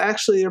 somebody that's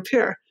actually your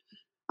peer.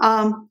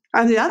 On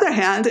the other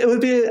hand, it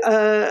would be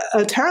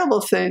a terrible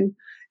thing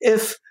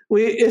if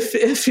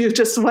you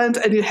just went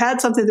and you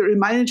had something that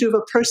reminded you of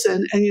a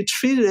person and you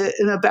treated it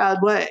in a bad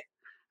way.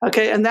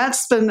 Okay, and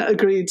that's been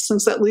agreed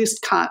since at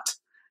least Kant.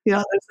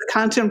 There's the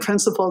Kantian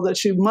principle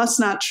that you must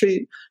not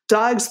treat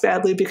dogs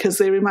badly because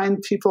they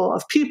remind people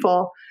of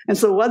people. And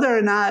so whether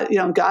or not,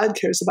 God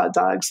cares about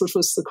dogs, which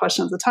was the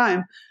question at the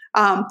time,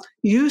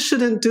 you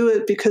shouldn't do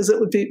it because it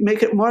would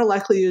make it more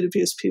likely you'd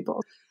abuse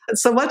people.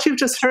 So what you've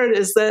just heard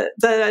is that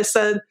I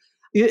said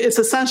it's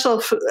essential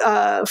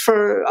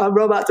for a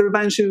robot that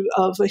reminds you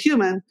of a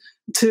human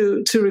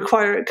to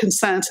require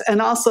consent,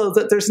 and also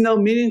that there's no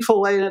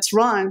meaningful way, and it's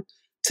wrong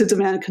to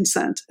demand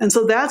consent. And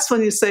so that's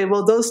when you say,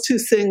 well, those two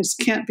things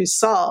can't be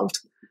solved.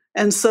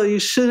 And so you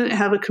shouldn't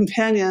have a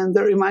companion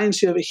that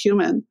reminds you of a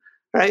human,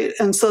 right?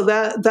 And so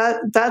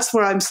that's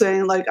where I'm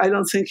saying, I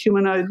don't think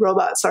humanoid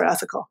robots are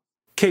ethical.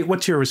 Kate,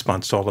 what's your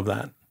response to all of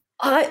that?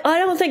 I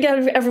don't think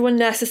everyone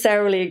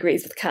necessarily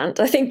agrees with Kant.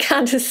 I think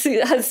Kant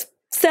has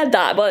said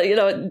that, but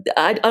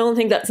I don't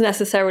think that's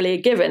necessarily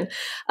a given.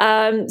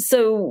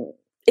 So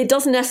it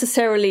doesn't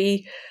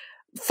necessarily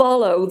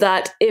follow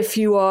that if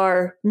you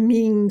are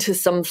mean to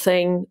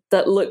something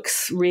that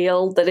looks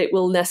real, that it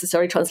will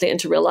necessarily translate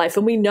into real life.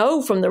 And we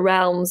know from the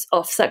realms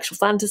of sexual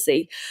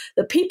fantasy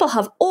that people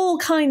have all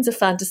kinds of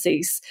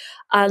fantasies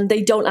and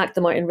they don't act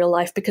them out in real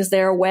life because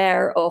they're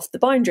aware of the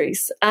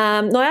boundaries.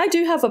 Now, I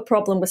do have a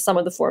problem with some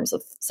of the forms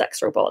of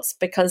sex robots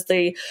because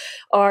they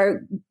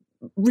are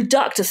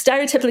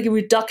stereotypically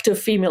reductive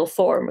female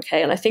form,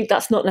 okay? And I think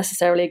that's not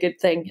necessarily a good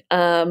thing.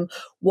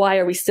 Why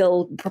are we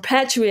still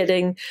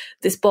perpetuating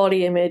this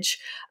body image?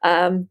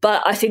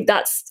 But I think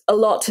that's a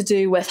lot to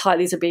do with how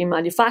these are being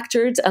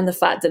manufactured and the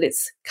fact that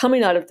it's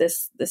coming out of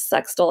this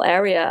sex doll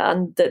area,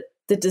 and that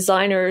the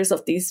designers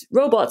of these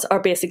robots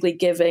are basically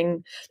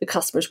giving the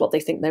customers what they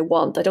think they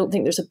want. I don't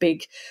think there's a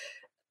big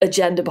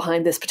agenda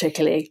behind this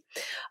particularly.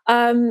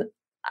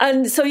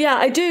 And so,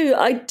 I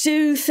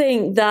do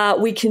think that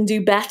we can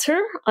do better.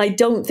 I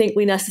don't think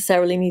we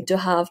necessarily need to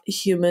have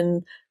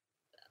human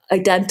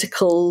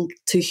identical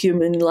to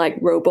human-like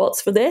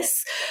robots for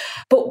this.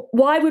 But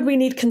why would we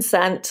need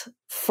consent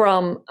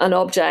from an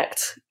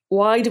object?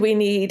 Why do we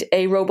need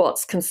a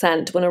robot's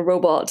consent when a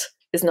robot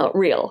is not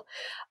real?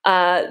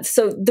 I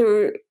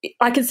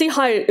can see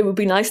how it would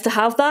be nice to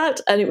have that,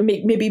 and it would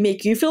maybe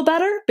make you feel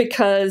better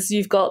because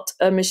you've got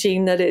a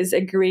machine that is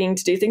agreeing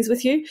to do things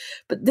with you.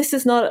 But this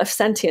is not a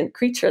sentient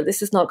creature.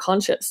 This is not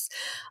conscious.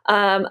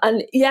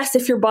 And yes,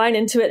 if you're buying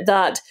into it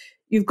that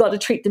you've got to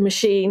treat the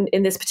machine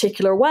in this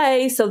particular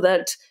way so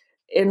that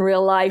in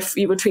real life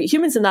you would treat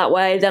humans in that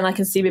way, then I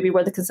can see maybe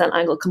where the consent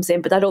angle comes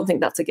in. But I don't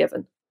think that's a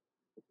given.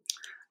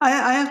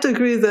 I have to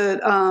agree that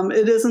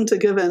it isn't a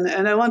given,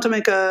 and I want to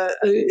make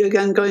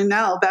again going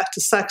now back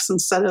to sex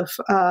instead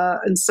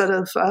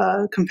of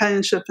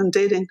companionship and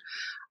dating.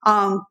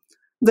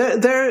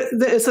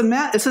 It's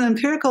an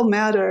empirical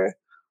matter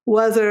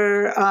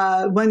whether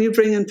when you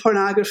bring in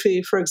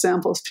pornography, for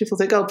example, people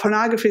think, oh,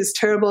 pornography is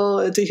terrible,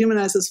 it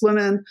dehumanizes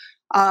women.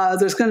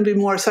 There's going to be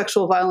more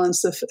sexual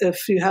violence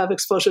if you have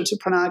exposure to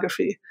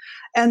pornography.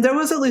 And there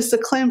was at least a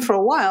claim for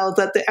a while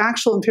that the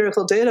actual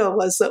empirical data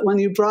was that when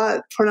you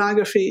brought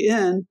pornography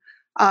in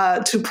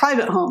to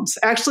private homes,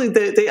 actually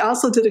they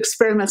also did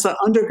experiments on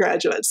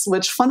undergraduates,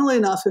 which funnily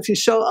enough, if you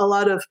show a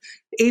lot of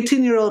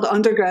 18-year-old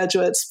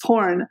undergraduates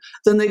porn,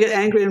 then they get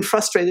angry and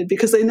frustrated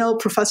because they know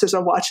professors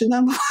are watching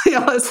them.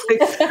 It's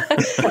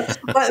like,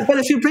 but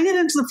if you bring it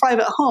into the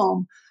private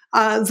home,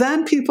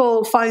 then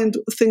people find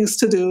things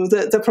to do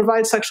that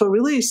provide sexual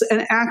release,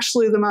 and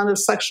actually the amount of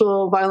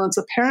sexual violence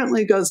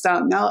apparently goes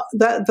down. Now,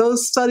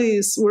 those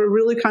studies were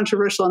really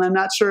controversial, and I'm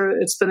not sure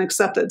it's been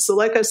accepted. So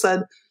like I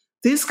said,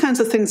 these kinds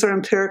of things are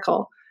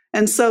empirical.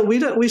 And so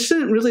we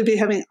shouldn't really be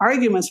having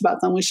arguments about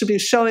them. We should be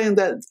showing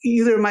that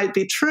either might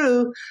be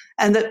true,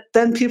 and that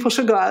then people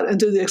should go out and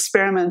do the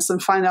experiments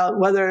and find out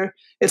whether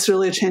it's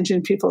really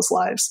changing people's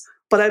lives.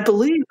 But I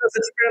believe those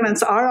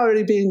experiments are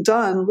already being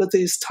done with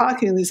these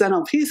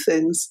NLP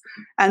things.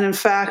 And in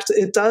fact,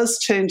 it does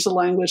change the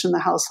language in the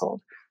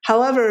household.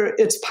 However,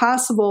 it's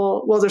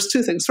possible, well, there's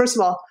two things. First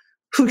of all,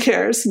 who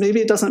cares?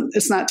 Maybe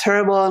it's not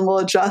terrible, and we'll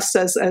adjust,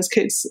 as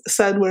Kate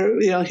said, where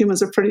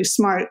humans are pretty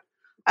smart.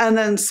 And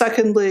then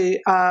secondly,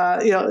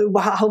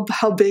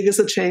 how big is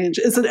a change?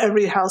 Is it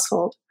every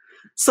household?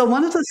 So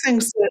one of the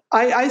things that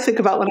I think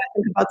about when I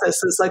think about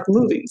this is like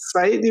movies,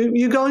 right?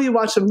 You go and you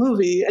watch a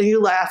movie and you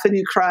laugh and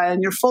you cry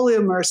and you're fully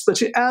immersed, but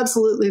you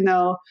absolutely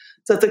know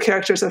that the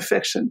characters are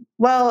fiction.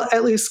 Well,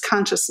 at least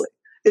consciously.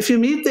 If you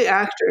meet the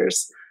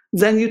actors,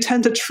 then you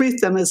tend to treat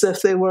them as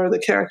if they were the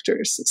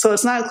characters. So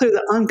it's not clear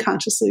that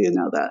unconsciously you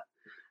know that.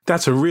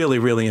 That's a really,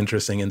 really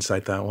interesting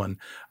insight, that one.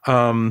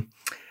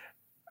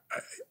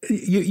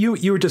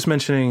 You were just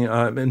mentioning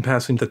in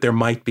passing that there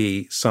might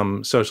be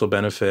some social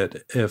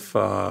benefit if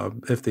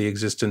the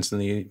existence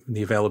and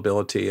the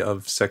availability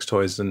of sex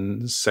toys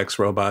and sex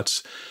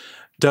robots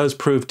does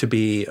prove to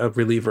be a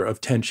reliever of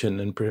tension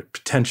and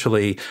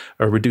potentially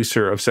a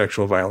reducer of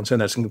sexual violence. And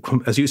that's,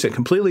 as you said,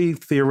 completely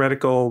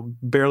theoretical,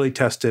 barely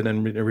tested,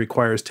 and it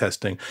requires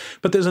testing.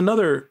 But there's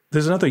another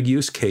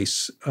use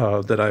case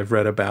that I've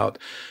read about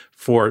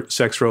for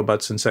sex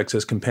robots and sex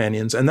as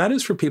companions, and that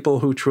is for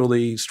people who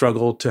truly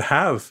struggle to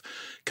have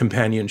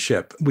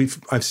companionship.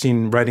 I've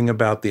seen writing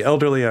about the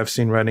elderly, I've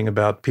seen writing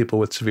about people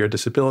with severe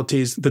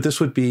disabilities, that this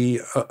would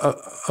be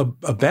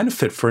a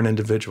benefit for an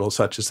individual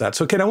such as that.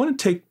 So, Kate, I want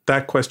to take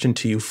that question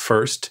to you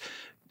first.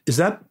 Is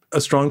that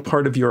a strong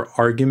part of your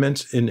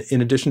argument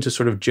in addition to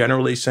sort of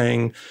generally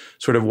saying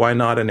sort of why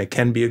not, and it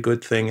can be a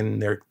good thing,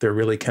 and there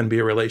really can be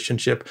a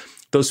relationship?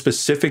 Those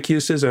specific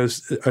uses,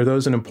 are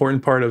those an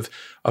important part of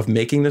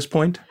making this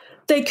point?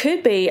 They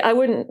could be. I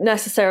wouldn't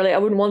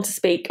want to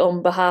speak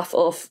on behalf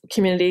of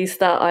communities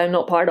that I'm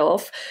not part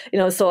of,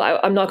 so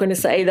I'm not going to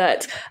say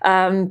that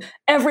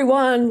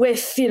everyone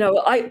with,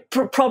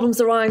 problems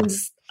around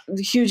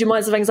huge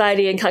amounts of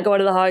anxiety and can't go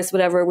out of the house,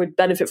 whatever, would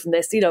benefit from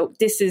this.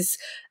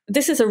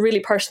 This is a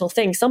really personal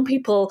thing. Some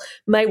people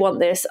may want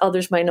this,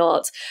 others may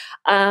not.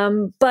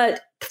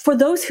 But for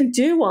those who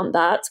do want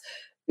that,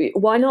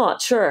 why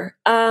not? Sure.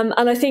 And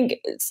I think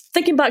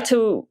thinking back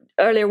to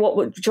earlier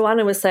what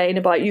Joanna was saying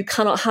about you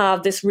cannot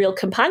have this real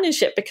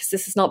companionship because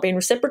this is not being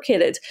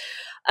reciprocated.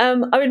 I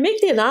would make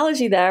the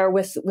analogy there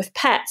with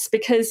pets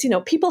because,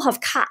 people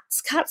have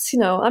cats. Cats,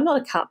 I'm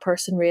not a cat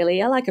person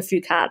really. I like a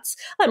few cats.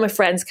 I like my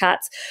friends'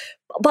 cats.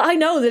 But I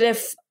know that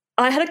if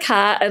I had a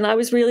cat and I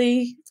was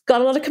really got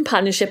a lot of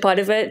companionship out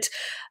of it,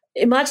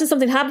 imagine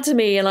something happened to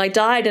me and I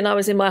died and I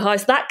was in my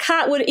house, that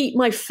cat would eat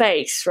my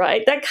face,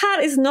 right? That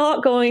cat is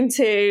not going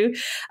to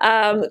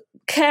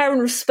care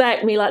and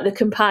respect me like the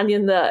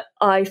companion that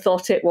I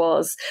thought it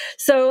was.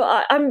 So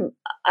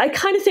I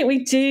kind of think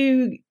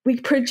we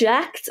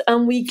project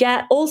and we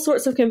get all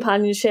sorts of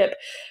companionship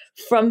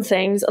from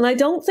things. And I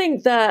don't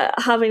think that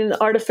having an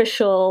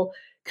artificial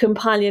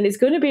companion is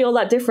going to be all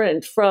that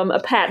different from a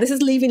pet. This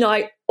is leaving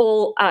out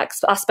all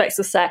aspects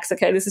of sex.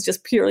 Okay, this is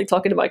just purely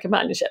talking about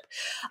companionship.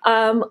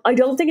 I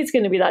don't think it's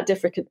going to be that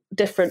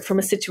different from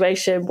a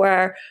situation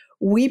where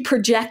we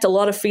project a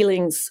lot of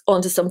feelings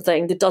onto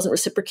something that doesn't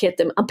reciprocate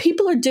them. And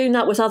people are doing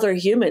that with other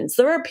humans.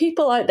 There are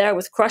people out there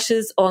with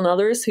crushes on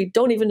others who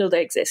don't even know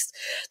they exist.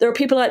 There are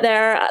people out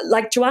there,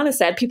 like Joanna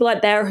said, people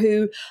out there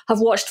who have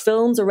watched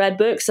films or read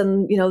books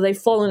and, they've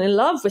fallen in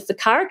love with the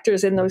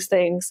characters in those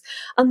things.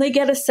 And they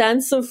get a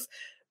sense of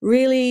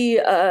really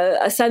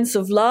a sense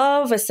of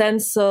love, a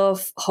sense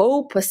of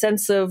hope, a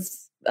sense of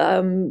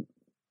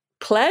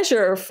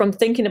pleasure from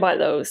thinking about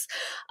those.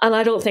 And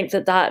I don't think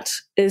that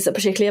is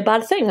particularly a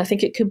bad thing. I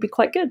think it could be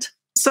quite good.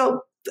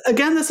 So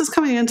again, this is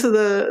coming into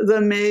the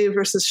may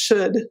versus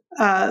should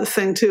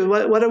thing too.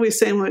 What are we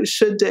saying when we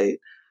should date?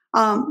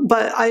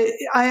 But I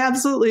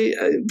absolutely,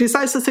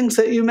 besides the things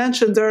that you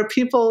mentioned, there are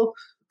people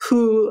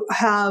who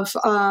have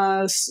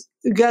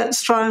get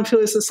strong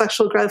feelings of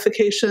sexual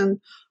gratification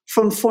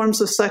from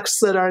forms of sex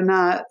that are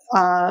not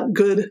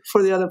good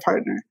for the other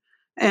partner.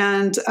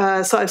 And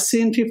so I've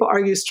seen people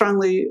argue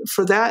strongly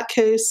for that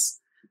case.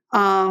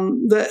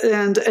 And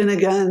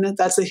again,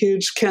 that's a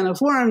huge can of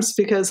worms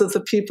because of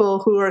the people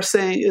who are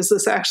saying, is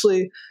this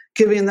actually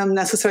giving them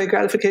necessary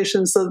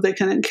gratification so that they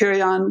can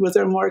carry on with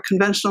their more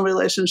conventional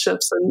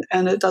relationships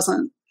and it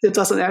doesn't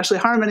actually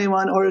harm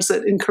anyone, or is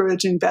it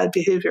encouraging bad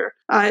behavior?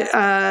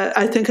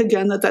 I think,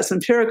 again, that's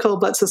empirical,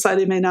 but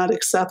society may not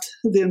accept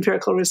the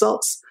empirical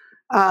results.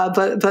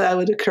 But I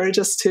would encourage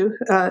us to,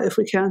 if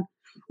we can.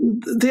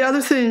 The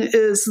other thing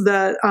is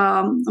that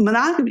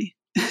monogamy,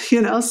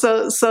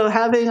 so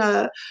having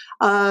a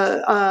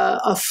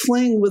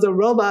fling with a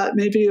robot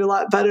may be a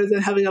lot better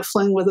than having a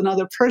fling with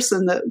another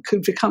person that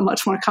could become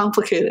much more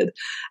complicated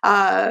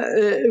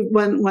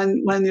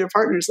when your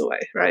partner's away,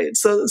 right?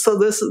 So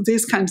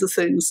these kinds of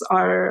things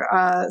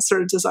are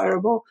sort of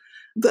desirable.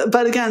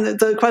 But again,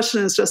 the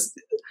question is just,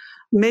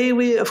 may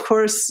we, of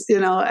course,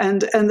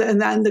 and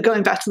then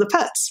going back to the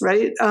pets,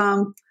 right?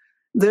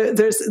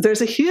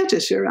 There's a huge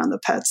issue around the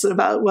pets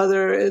about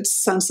whether it's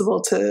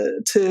sensible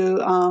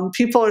to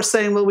people are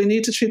saying, well, we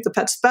need to treat the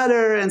pets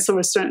better, and so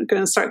we're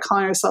going to start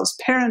calling ourselves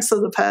parents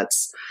of the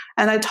pets.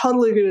 And I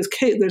totally agree with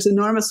Kate. There's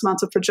enormous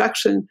amounts of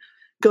projection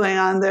going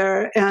on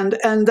there, and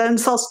then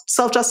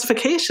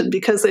self-justification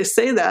because they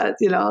say that,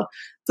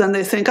 then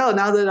they think, oh,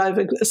 now that I've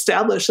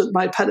established that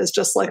my pet is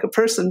just like a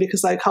person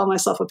because I call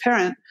myself a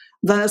parent,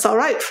 then it's all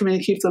right for me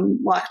to keep them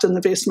locked in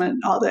the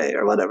basement all day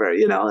or whatever,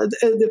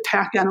 the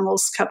pack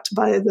animals kept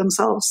by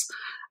themselves.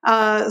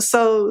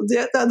 So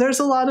there's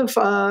a lot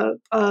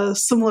of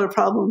similar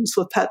problems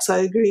with pets, I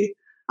agree.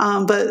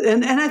 But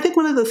I think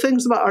one of the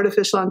things about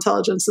artificial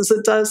intelligence is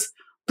it does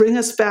bring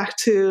us back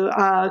to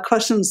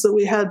questions that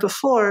we had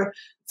before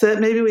that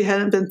maybe we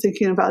hadn't been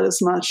thinking about as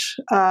much,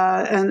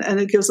 and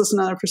it gives us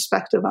another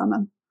perspective on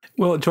them.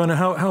 Well, Joanna,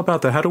 how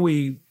about that?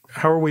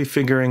 How are we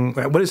figuring?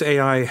 What is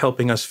AI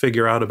helping us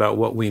figure out about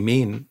what we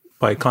mean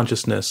by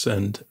consciousness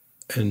and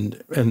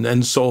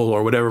soul,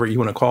 or whatever you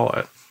want to call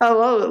it?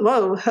 Oh,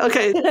 whoa.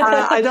 Okay.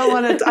 I don't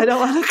want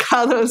to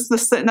call those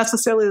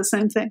necessarily the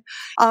same thing.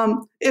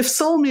 If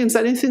soul means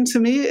anything to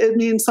me, it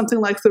means something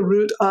like the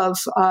root of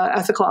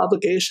ethical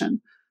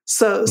obligation.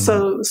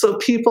 So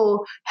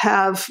people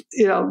have,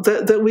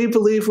 that we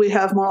believe we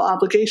have moral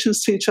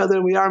obligations to each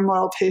other. We are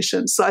moral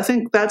patients. So I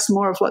think that's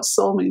more of what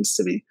soul means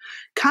to me.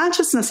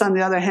 Consciousness, on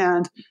the other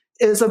hand,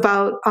 is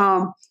about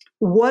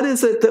what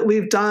is it that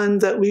we've done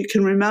that we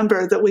can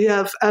remember, that we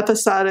have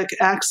episodic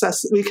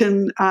access, we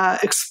can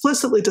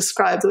explicitly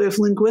describe, that we have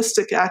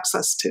linguistic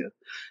access to.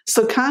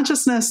 So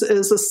consciousness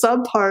is a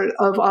subpart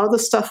of all the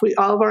stuff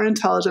all of our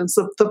intelligence,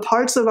 the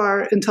parts of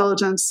our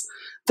intelligence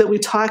that we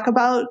talk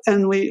about,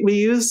 and we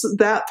use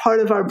that part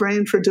of our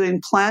brain for doing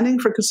planning,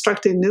 for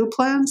constructing new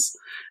plans.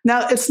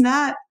 Now, it's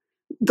not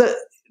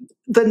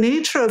the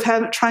nature of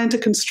trying to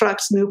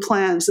construct new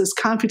plans is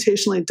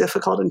computationally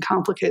difficult and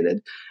complicated.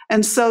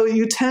 And so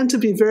you tend to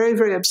be very,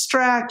 very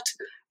abstract,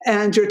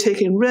 and you're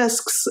taking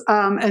risks.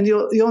 And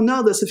you'll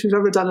know this if you've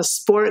ever done a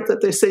sport,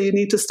 that they say you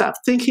need to stop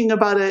thinking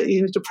about it.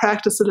 You need to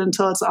practice it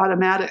until it's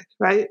automatic,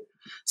 right?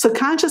 So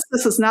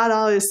consciousness is not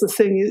always the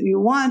thing you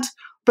want,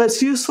 but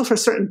it's useful for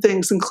certain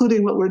things,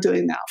 including what we're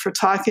doing now, for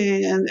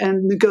talking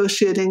and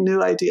negotiating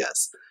new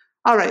ideas.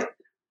 All right.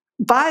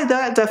 By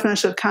that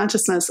definition of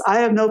consciousness, I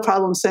have no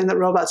problem saying that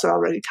robots are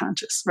already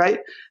conscious, right?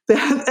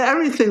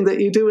 Everything that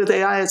you do with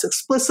AI is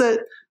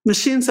explicit.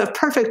 Machines have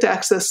perfect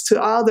access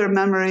to all their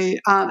memory.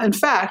 In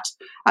fact,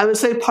 I would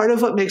say part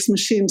of what makes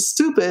machines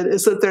stupid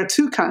is that they're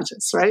too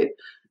conscious, right?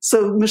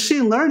 So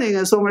machine learning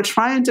is when we're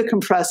trying to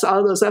compress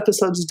all those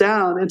episodes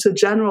down into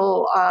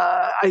general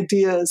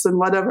ideas and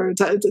whatever,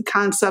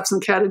 concepts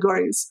and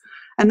categories.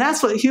 And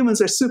that's what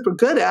humans are super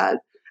good at.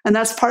 And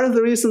that's part of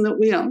the reason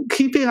that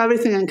keeping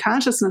everything in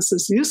consciousness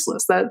is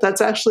useless. That's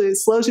actually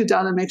slows you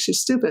down and makes you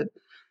stupid.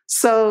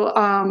 So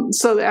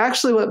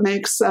actually what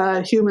makes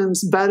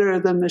humans better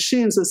than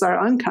machines is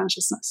our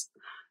unconsciousness.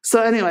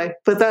 So anyway,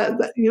 but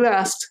that you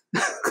asked.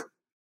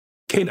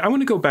 Kate, I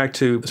want to go back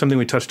to something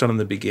we touched on in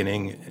the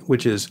beginning,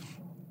 which is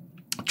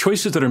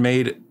choices that are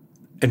made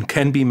and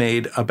can be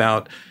made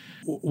about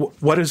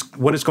what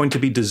is going to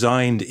be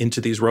designed into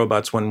these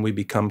robots when we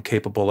become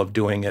capable of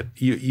doing it.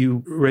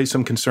 You raised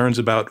some concerns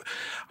about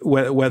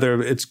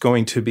whether it's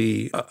going to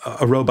be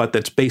a robot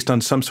that's based on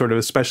some sort of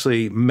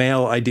especially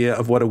male idea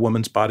of what a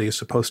woman's body is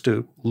supposed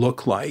to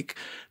look like.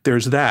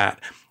 There's that.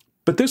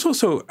 But there's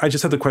also, I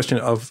just have the question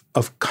of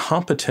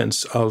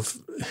competence, of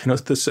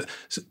this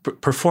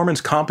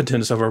performance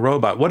competence of a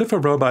robot. What if a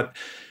robot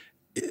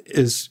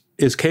is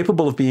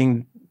capable of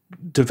being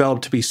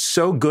developed to be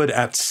so good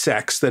at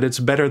sex that it's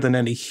better than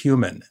any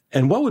human?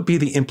 And what would be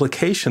the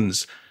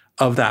implications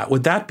of that?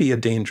 Would that be a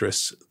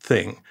dangerous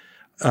thing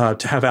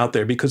to have out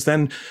there? Because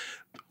then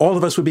all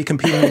of us would be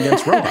competing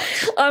against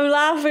robots. I'm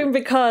laughing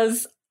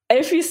because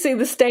if you see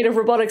the state of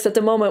robotics at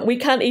the moment, we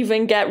can't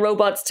even get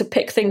robots to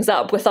pick things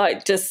up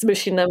without just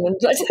smushing them.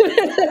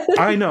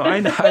 I know.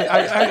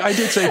 I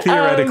did say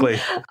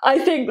theoretically. I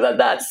think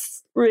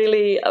that's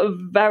really a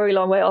very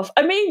long way off.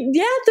 I mean,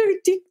 yeah,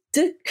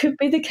 there could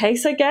be the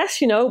case, I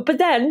guess, but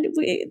then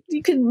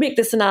you could make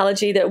this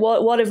analogy that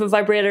what if a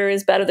vibrator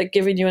is better at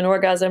giving you an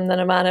orgasm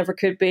than a man ever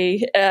could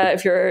be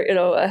if you're,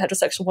 a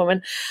heterosexual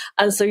woman.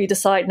 And so you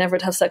decide never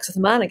to have sex with a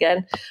man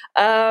again.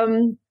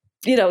 That's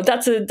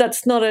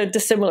not a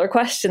dissimilar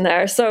question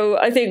there. So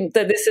I think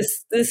that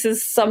this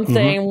is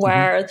something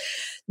where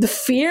the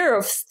fear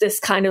of this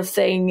kind of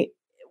thing,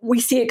 we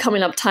see it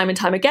coming up time and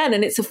time again,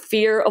 and it's a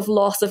fear of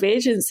loss of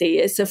agency.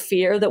 It's a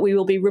fear that we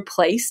will be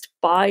replaced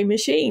by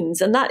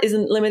machines, and that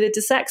isn't limited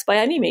to sex by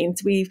any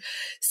means. We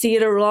see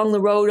it along the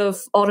road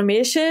of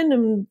automation,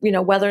 and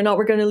whether or not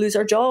we're going to lose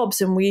our jobs,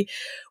 and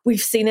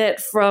we've seen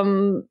it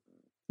from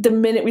the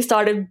minute we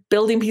started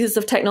building pieces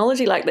of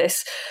technology like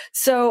this.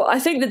 So I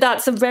think that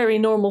that's a very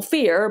normal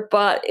fear,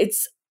 but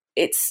it's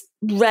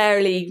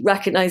rarely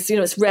recognized.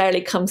 It rarely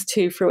comes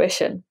to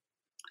fruition.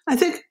 I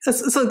think,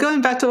 so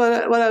going back to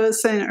what I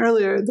was saying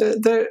earlier,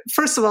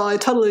 first of all, I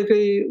totally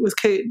agree with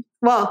Kate.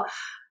 Well,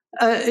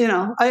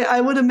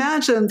 I would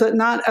imagine that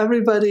not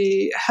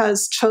everybody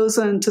has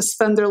chosen to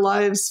spend their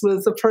lives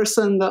with the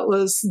person that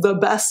was the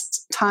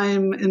best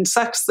time in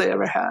sex they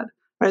ever had,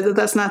 right?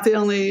 That's not the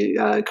only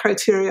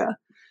criteria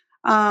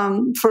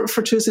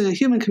for choosing a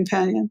human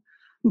companion.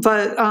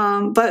 But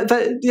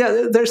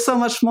yeah, there's so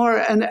much more.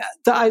 And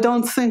I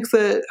don't think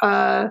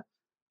that,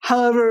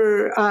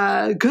 however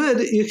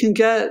good you can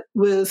get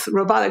with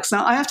robotics.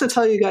 Now, I have to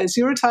tell you guys,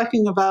 you were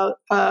talking about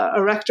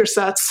erector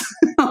sets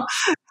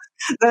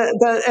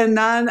and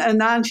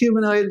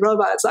non-humanoid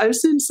robots. I've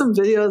seen some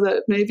video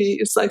that maybe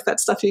it's like that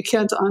stuff you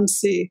can't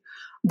unsee.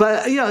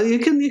 But you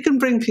can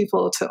bring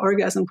people to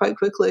orgasm quite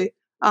quickly.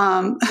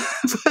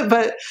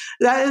 But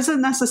that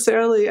isn't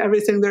necessarily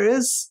everything there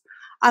is.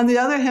 On the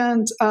other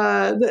hand,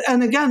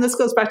 and again, this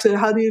goes back to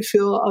how do you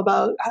feel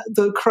about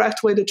the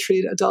correct way to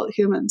treat adult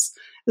humans?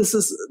 This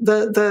is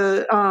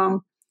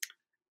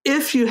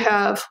if you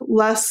have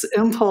less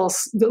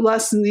impulse,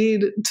 less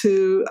need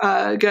to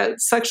get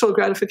sexual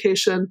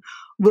gratification,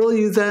 will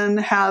you then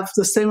have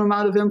the same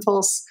amount of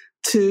impulse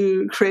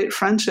to create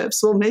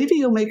friendships? Well, maybe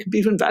you'll make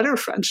even better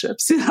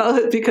friendships,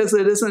 because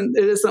it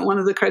isn't one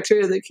of the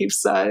criteria that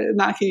keeps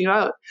knocking you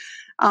out.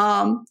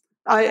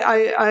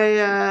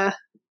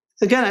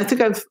 again, I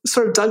think I've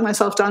sort of dug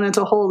myself down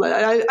into a hole.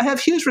 I have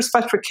huge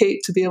respect for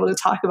Kate to be able to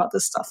talk about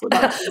this stuff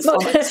without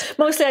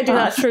Mostly I do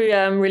that through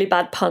really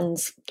bad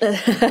puns. But I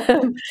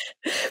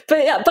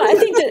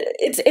think that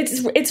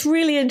it's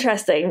really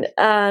interesting,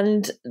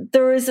 and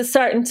there is a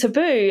certain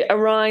taboo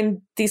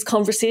around these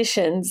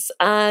conversations,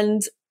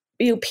 and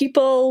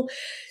people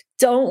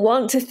don't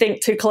want to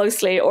think too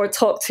closely or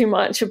talk too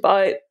much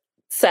about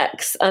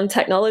sex and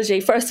technology.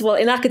 First of all,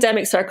 in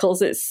academic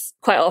circles, it's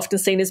quite often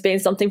seen as being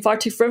something far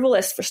too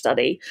frivolous for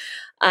study.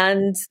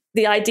 And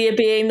the idea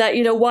being that,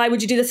 why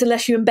would you do this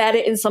unless you embed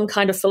it in some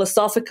kind of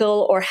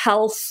philosophical or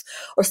health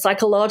or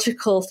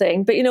psychological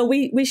thing? But,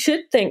 we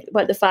should think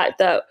about the fact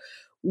that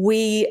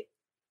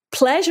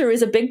pleasure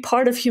is a big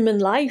part of human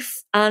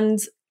life, and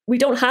we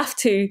don't have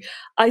to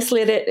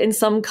isolate it in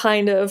some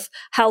kind of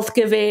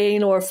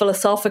health-giving or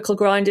philosophical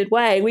grounded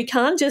way. We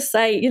can just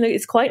say,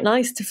 it's quite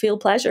nice to feel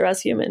pleasure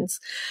as humans.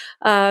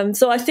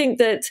 So I think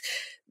that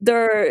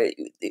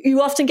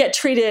you often get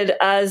treated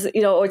as,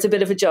 it's a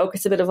bit of a joke,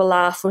 it's a bit of a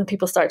laugh when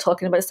people start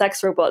talking about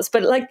sex robots.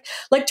 But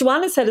like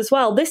Joanna said as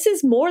well, this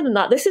is more than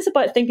that. This is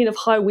about thinking of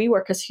how we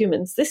work as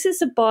humans. This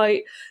is about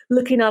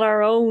looking at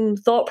our own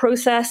thought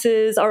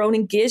processes, our own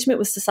engagement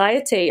with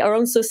society, our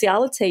own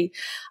sociality.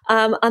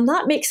 And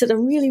that makes it a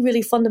really,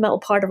 really fundamental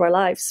part of our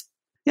lives.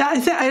 Yeah,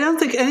 I don't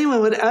think anyone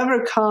would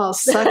ever call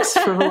sex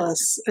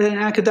frivolous in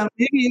academic.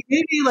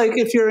 Maybe like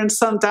if you're in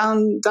some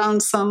down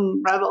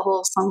some rabbit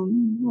hole,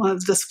 some one of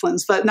the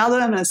disciplines. But now that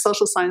I'm in a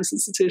social science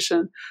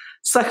institution,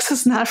 sex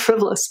is not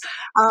frivolous.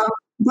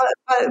 But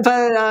on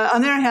the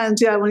other hand,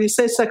 yeah, when you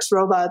say sex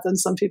robot, then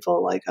some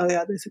people they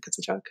think it's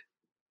a joke.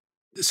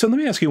 So let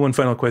me ask you one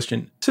final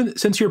question.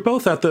 Since you're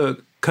both at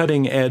the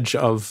cutting edge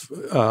of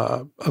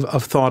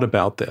thought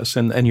about this,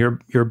 and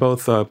you're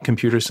both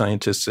computer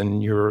scientists,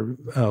 and you're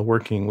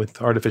working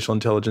with artificial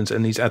intelligence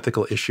and these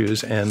ethical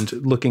issues, and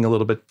looking a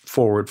little bit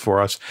forward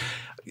for us,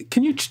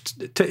 can you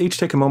each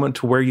take a moment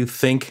to where you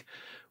think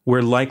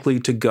we're likely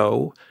to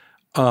go?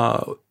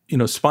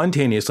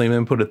 Spontaneously, let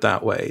me put it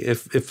that way.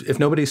 If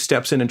nobody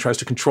steps in and tries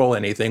to control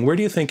anything, where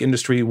do you think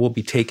industry will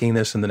be taking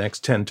this in the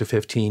next 10 to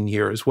 15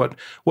 years? What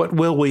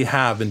will we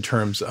have in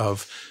terms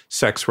of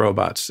sex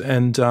robots?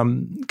 And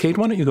Kate,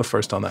 why don't you go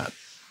first on that?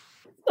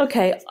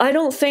 Okay, I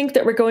don't think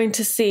that we're going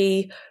to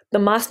see the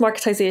mass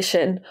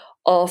marketization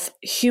of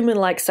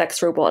human-like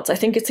sex robots. I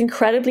think it's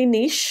incredibly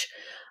niche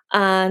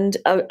and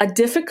a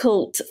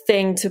difficult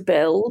thing to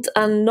build,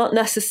 and not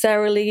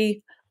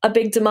necessarily a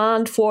big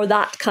demand for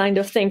that kind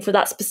of thing, for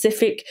that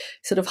specific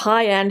sort of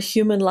high-end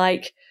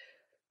human-like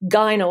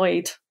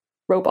gynoid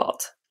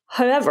robot.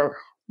 However,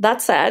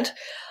 that said,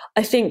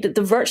 I think that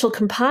the virtual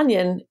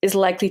companion is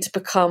likely to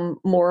become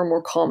more and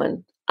more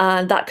common.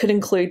 And that could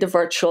include the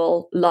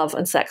virtual love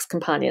and sex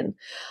companion.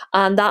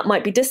 And that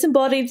might be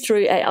disembodied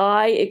through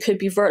AI. It could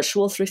be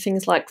virtual through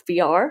things like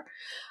VR.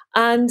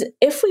 And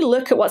if we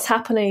look at what's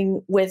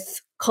happening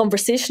with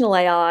conversational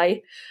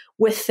AI,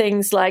 with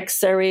things like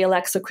Siri,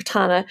 Alexa,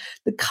 Cortana,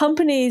 the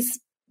companies,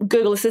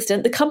 Google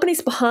Assistant, the companies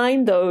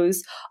behind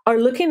those are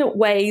looking at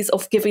ways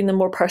of giving them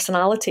more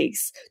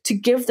personalities, to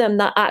give them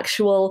that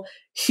actual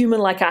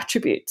human-like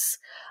attributes.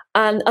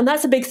 And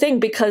that's a big thing,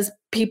 because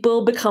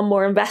people become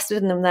more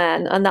invested in them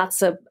then, and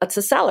that's a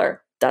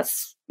seller.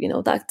 That's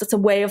a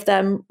way of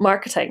them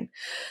marketing.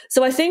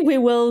 So I think we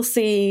will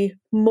see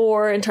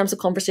more in terms of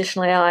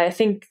conversational AI. I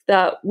think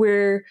that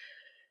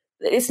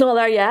it's not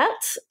there yet.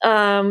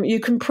 You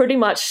can pretty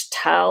much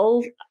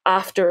tell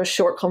after a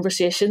short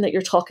conversation that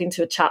you're talking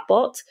to a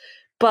chatbot,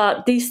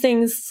 but these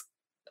things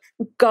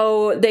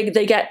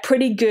they get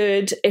pretty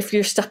good if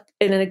you're stuck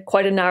in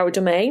quite a narrow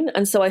domain.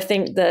 And so I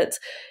think that,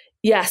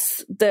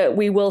 yes, that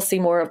we will see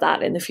more of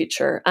that in the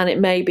future. And it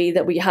may be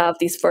that we have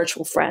these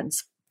virtual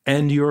friends.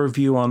 And your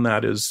view on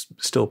that is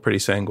still pretty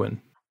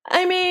sanguine.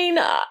 I mean,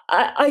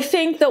 I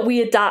think that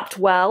we adapt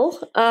well.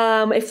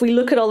 If we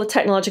look at all the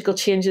technological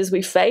changes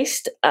we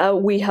faced,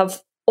 we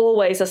have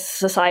always, as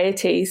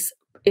societies,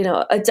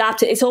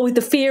 adapted. It's always,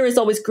 the fear is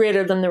always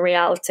greater than the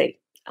reality.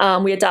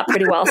 We adapt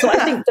pretty well. So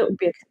I think that would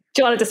be.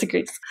 Joanna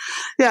disagrees.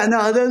 Yeah,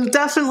 no,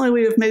 definitely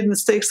we have made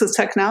mistakes with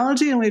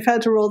technology, and we've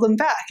had to roll them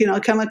back.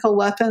 Chemical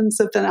weapons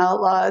have been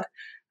outlawed.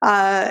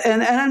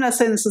 And I'm not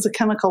saying this is a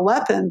chemical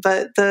weapon,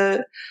 but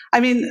if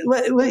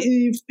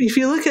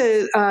you look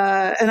at,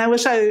 and I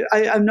wish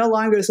I'm no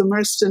longer as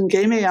immersed in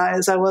game AI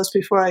as I was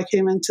before I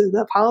came into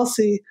the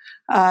policy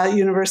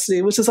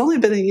university, which has only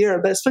been a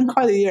year, but it's been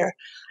quite a year.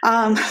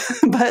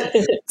 But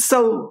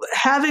so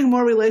having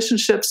more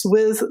relationships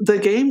with the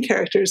game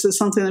characters is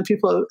something that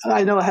people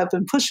I know have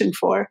been pushing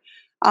for.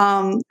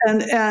 And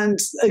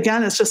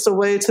again, it's just a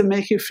way to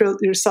make you feel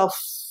yourself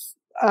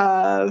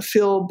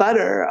feel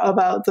better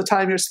about the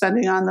time you're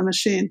spending on the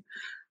machine.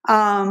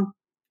 And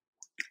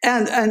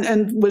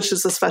which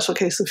is a special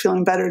case of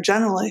feeling better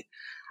generally.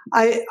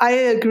 I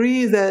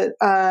agree that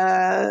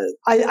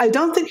I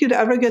don't think you'd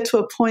ever get to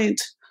a point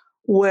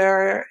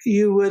where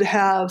you would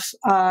have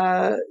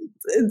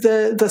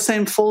the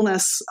same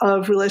fullness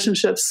of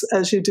relationships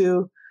as you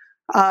do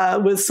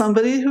with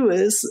somebody who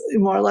is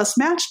more or less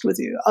matched with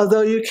you.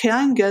 Although you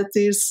can get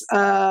these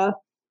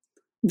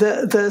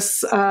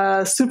this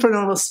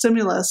supernormal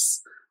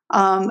stimulus,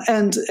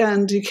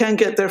 and you can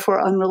get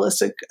therefore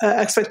unrealistic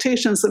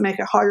expectations that make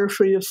it harder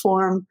for you to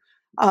form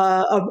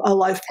a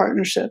life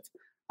partnership.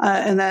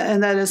 And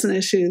that is an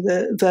issue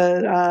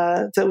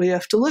that we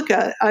have to look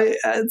at.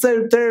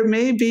 There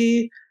may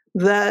be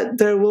that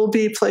there will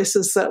be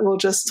places that will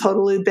just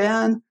totally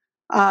ban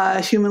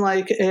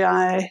human-like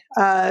AI.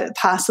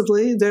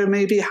 Possibly there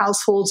may be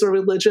households or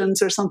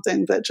religions or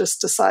something that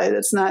just decide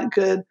it's not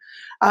good.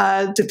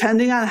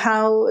 Depending on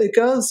how it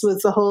goes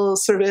with the whole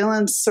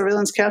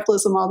surveillance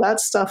capitalism, all that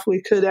stuff,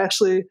 we could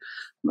actually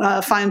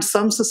find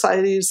some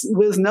societies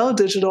with no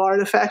digital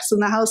artifacts in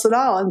the house at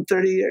all in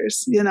 30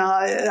 years.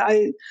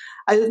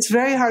 It's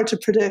very hard to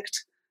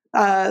predict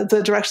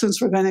the directions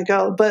we're going to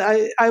go. But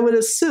I would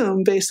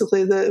assume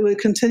basically that it would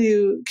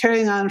continue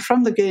carrying on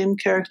from the game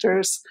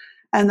characters,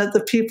 and that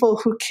the people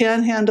who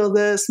can handle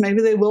this,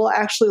 maybe they will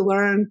actually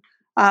learn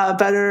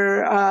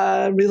better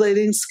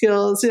relating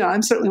skills.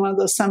 I'm certainly one of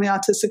those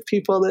semi-autistic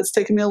people that's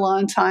taken me a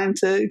long time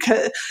to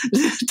get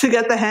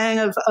the hang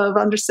of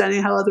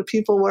understanding how other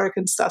people work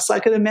and stuff. So I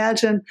could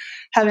imagine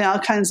having all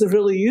kinds of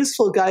really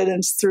useful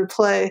guidance through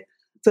play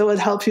that would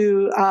help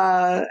you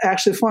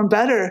actually form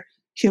better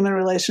human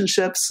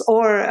relationships.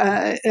 Or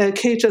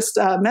Kate just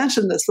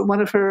mentioned this, but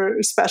one of her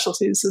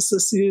specialties is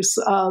this use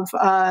of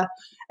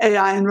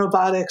AI and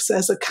robotics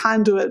as a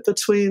conduit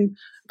between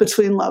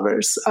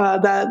lovers.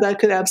 That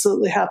could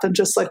absolutely happen,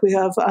 just like we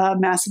have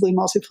massively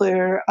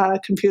multiplayer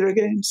computer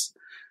games.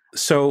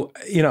 So,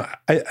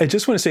 I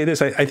just want to say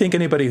this. I think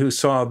anybody who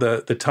saw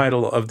the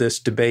title of this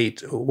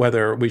debate,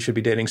 whether we should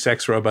be dating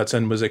sex robots,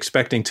 and was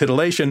expecting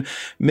titillation,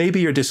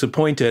 maybe you're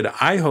disappointed.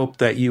 I hope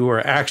that you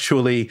are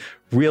actually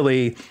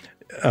really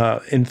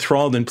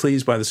enthralled and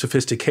pleased by the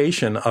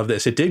sophistication of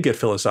this. It did get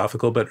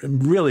philosophical, but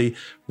really,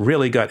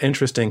 really got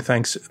interesting.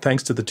 Thanks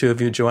to the two of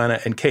you,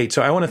 Joanna and Kate.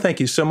 So I want to thank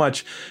you so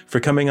much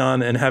for coming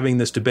on and having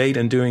this debate,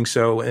 and doing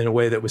so in a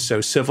way that was so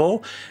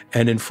civil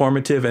and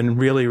informative, and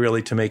really,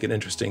 really to make it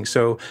interesting.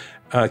 So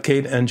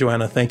Kate and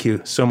Joanna, thank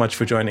you so much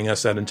for joining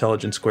us at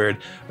Intelligence Squared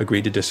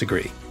Agree to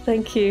Disagree.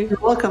 Thank you. You're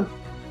welcome.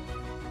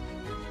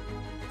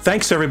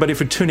 Thanks, everybody,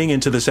 for tuning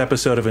into this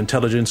episode of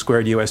Intelligence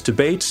Squared US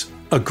Debates,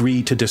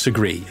 Agree to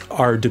Disagree.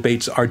 Our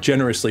debates are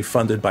generously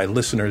funded by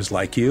listeners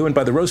like you and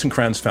by the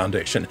Rosencrantz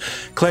Foundation.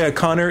 Clea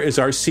Connor is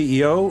our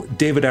CEO.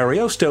 David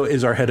Ariosto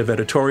is our head of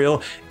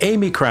editorial.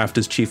 Amy Kraft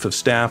is chief of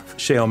staff.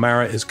 Shay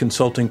O'Mara is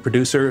consulting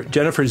producer.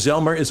 Jennifer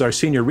Zelmer is our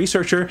senior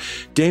researcher.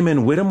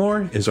 Damon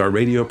Whittemore is our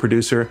radio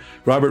producer.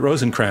 Robert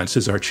Rosencrantz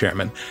is our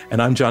chairman. And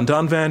I'm John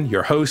Donvan,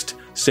 your host,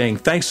 saying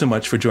thanks so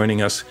much for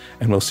joining us,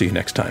 and we'll see you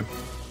next time.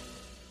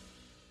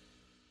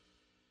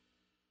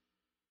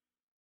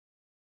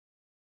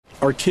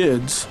 Our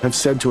kids have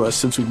said to us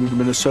since we moved to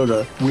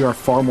Minnesota, we are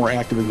far more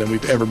active than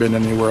we've ever been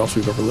anywhere else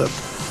we've ever lived.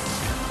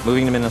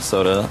 Moving to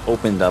Minnesota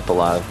opened up a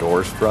lot of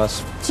doors for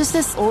us. Just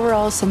this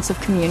overall sense of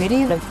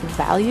community, the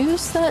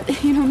values that,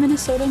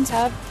 Minnesotans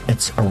have.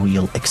 It's a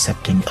real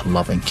accepting,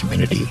 loving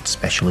community,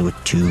 especially with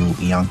two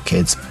young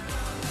kids.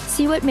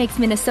 See what makes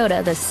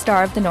Minnesota the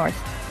star of the North.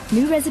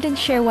 New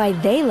residents share why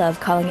they love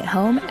calling it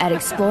home at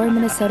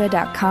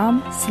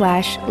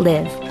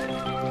exploreminnesota.com/live.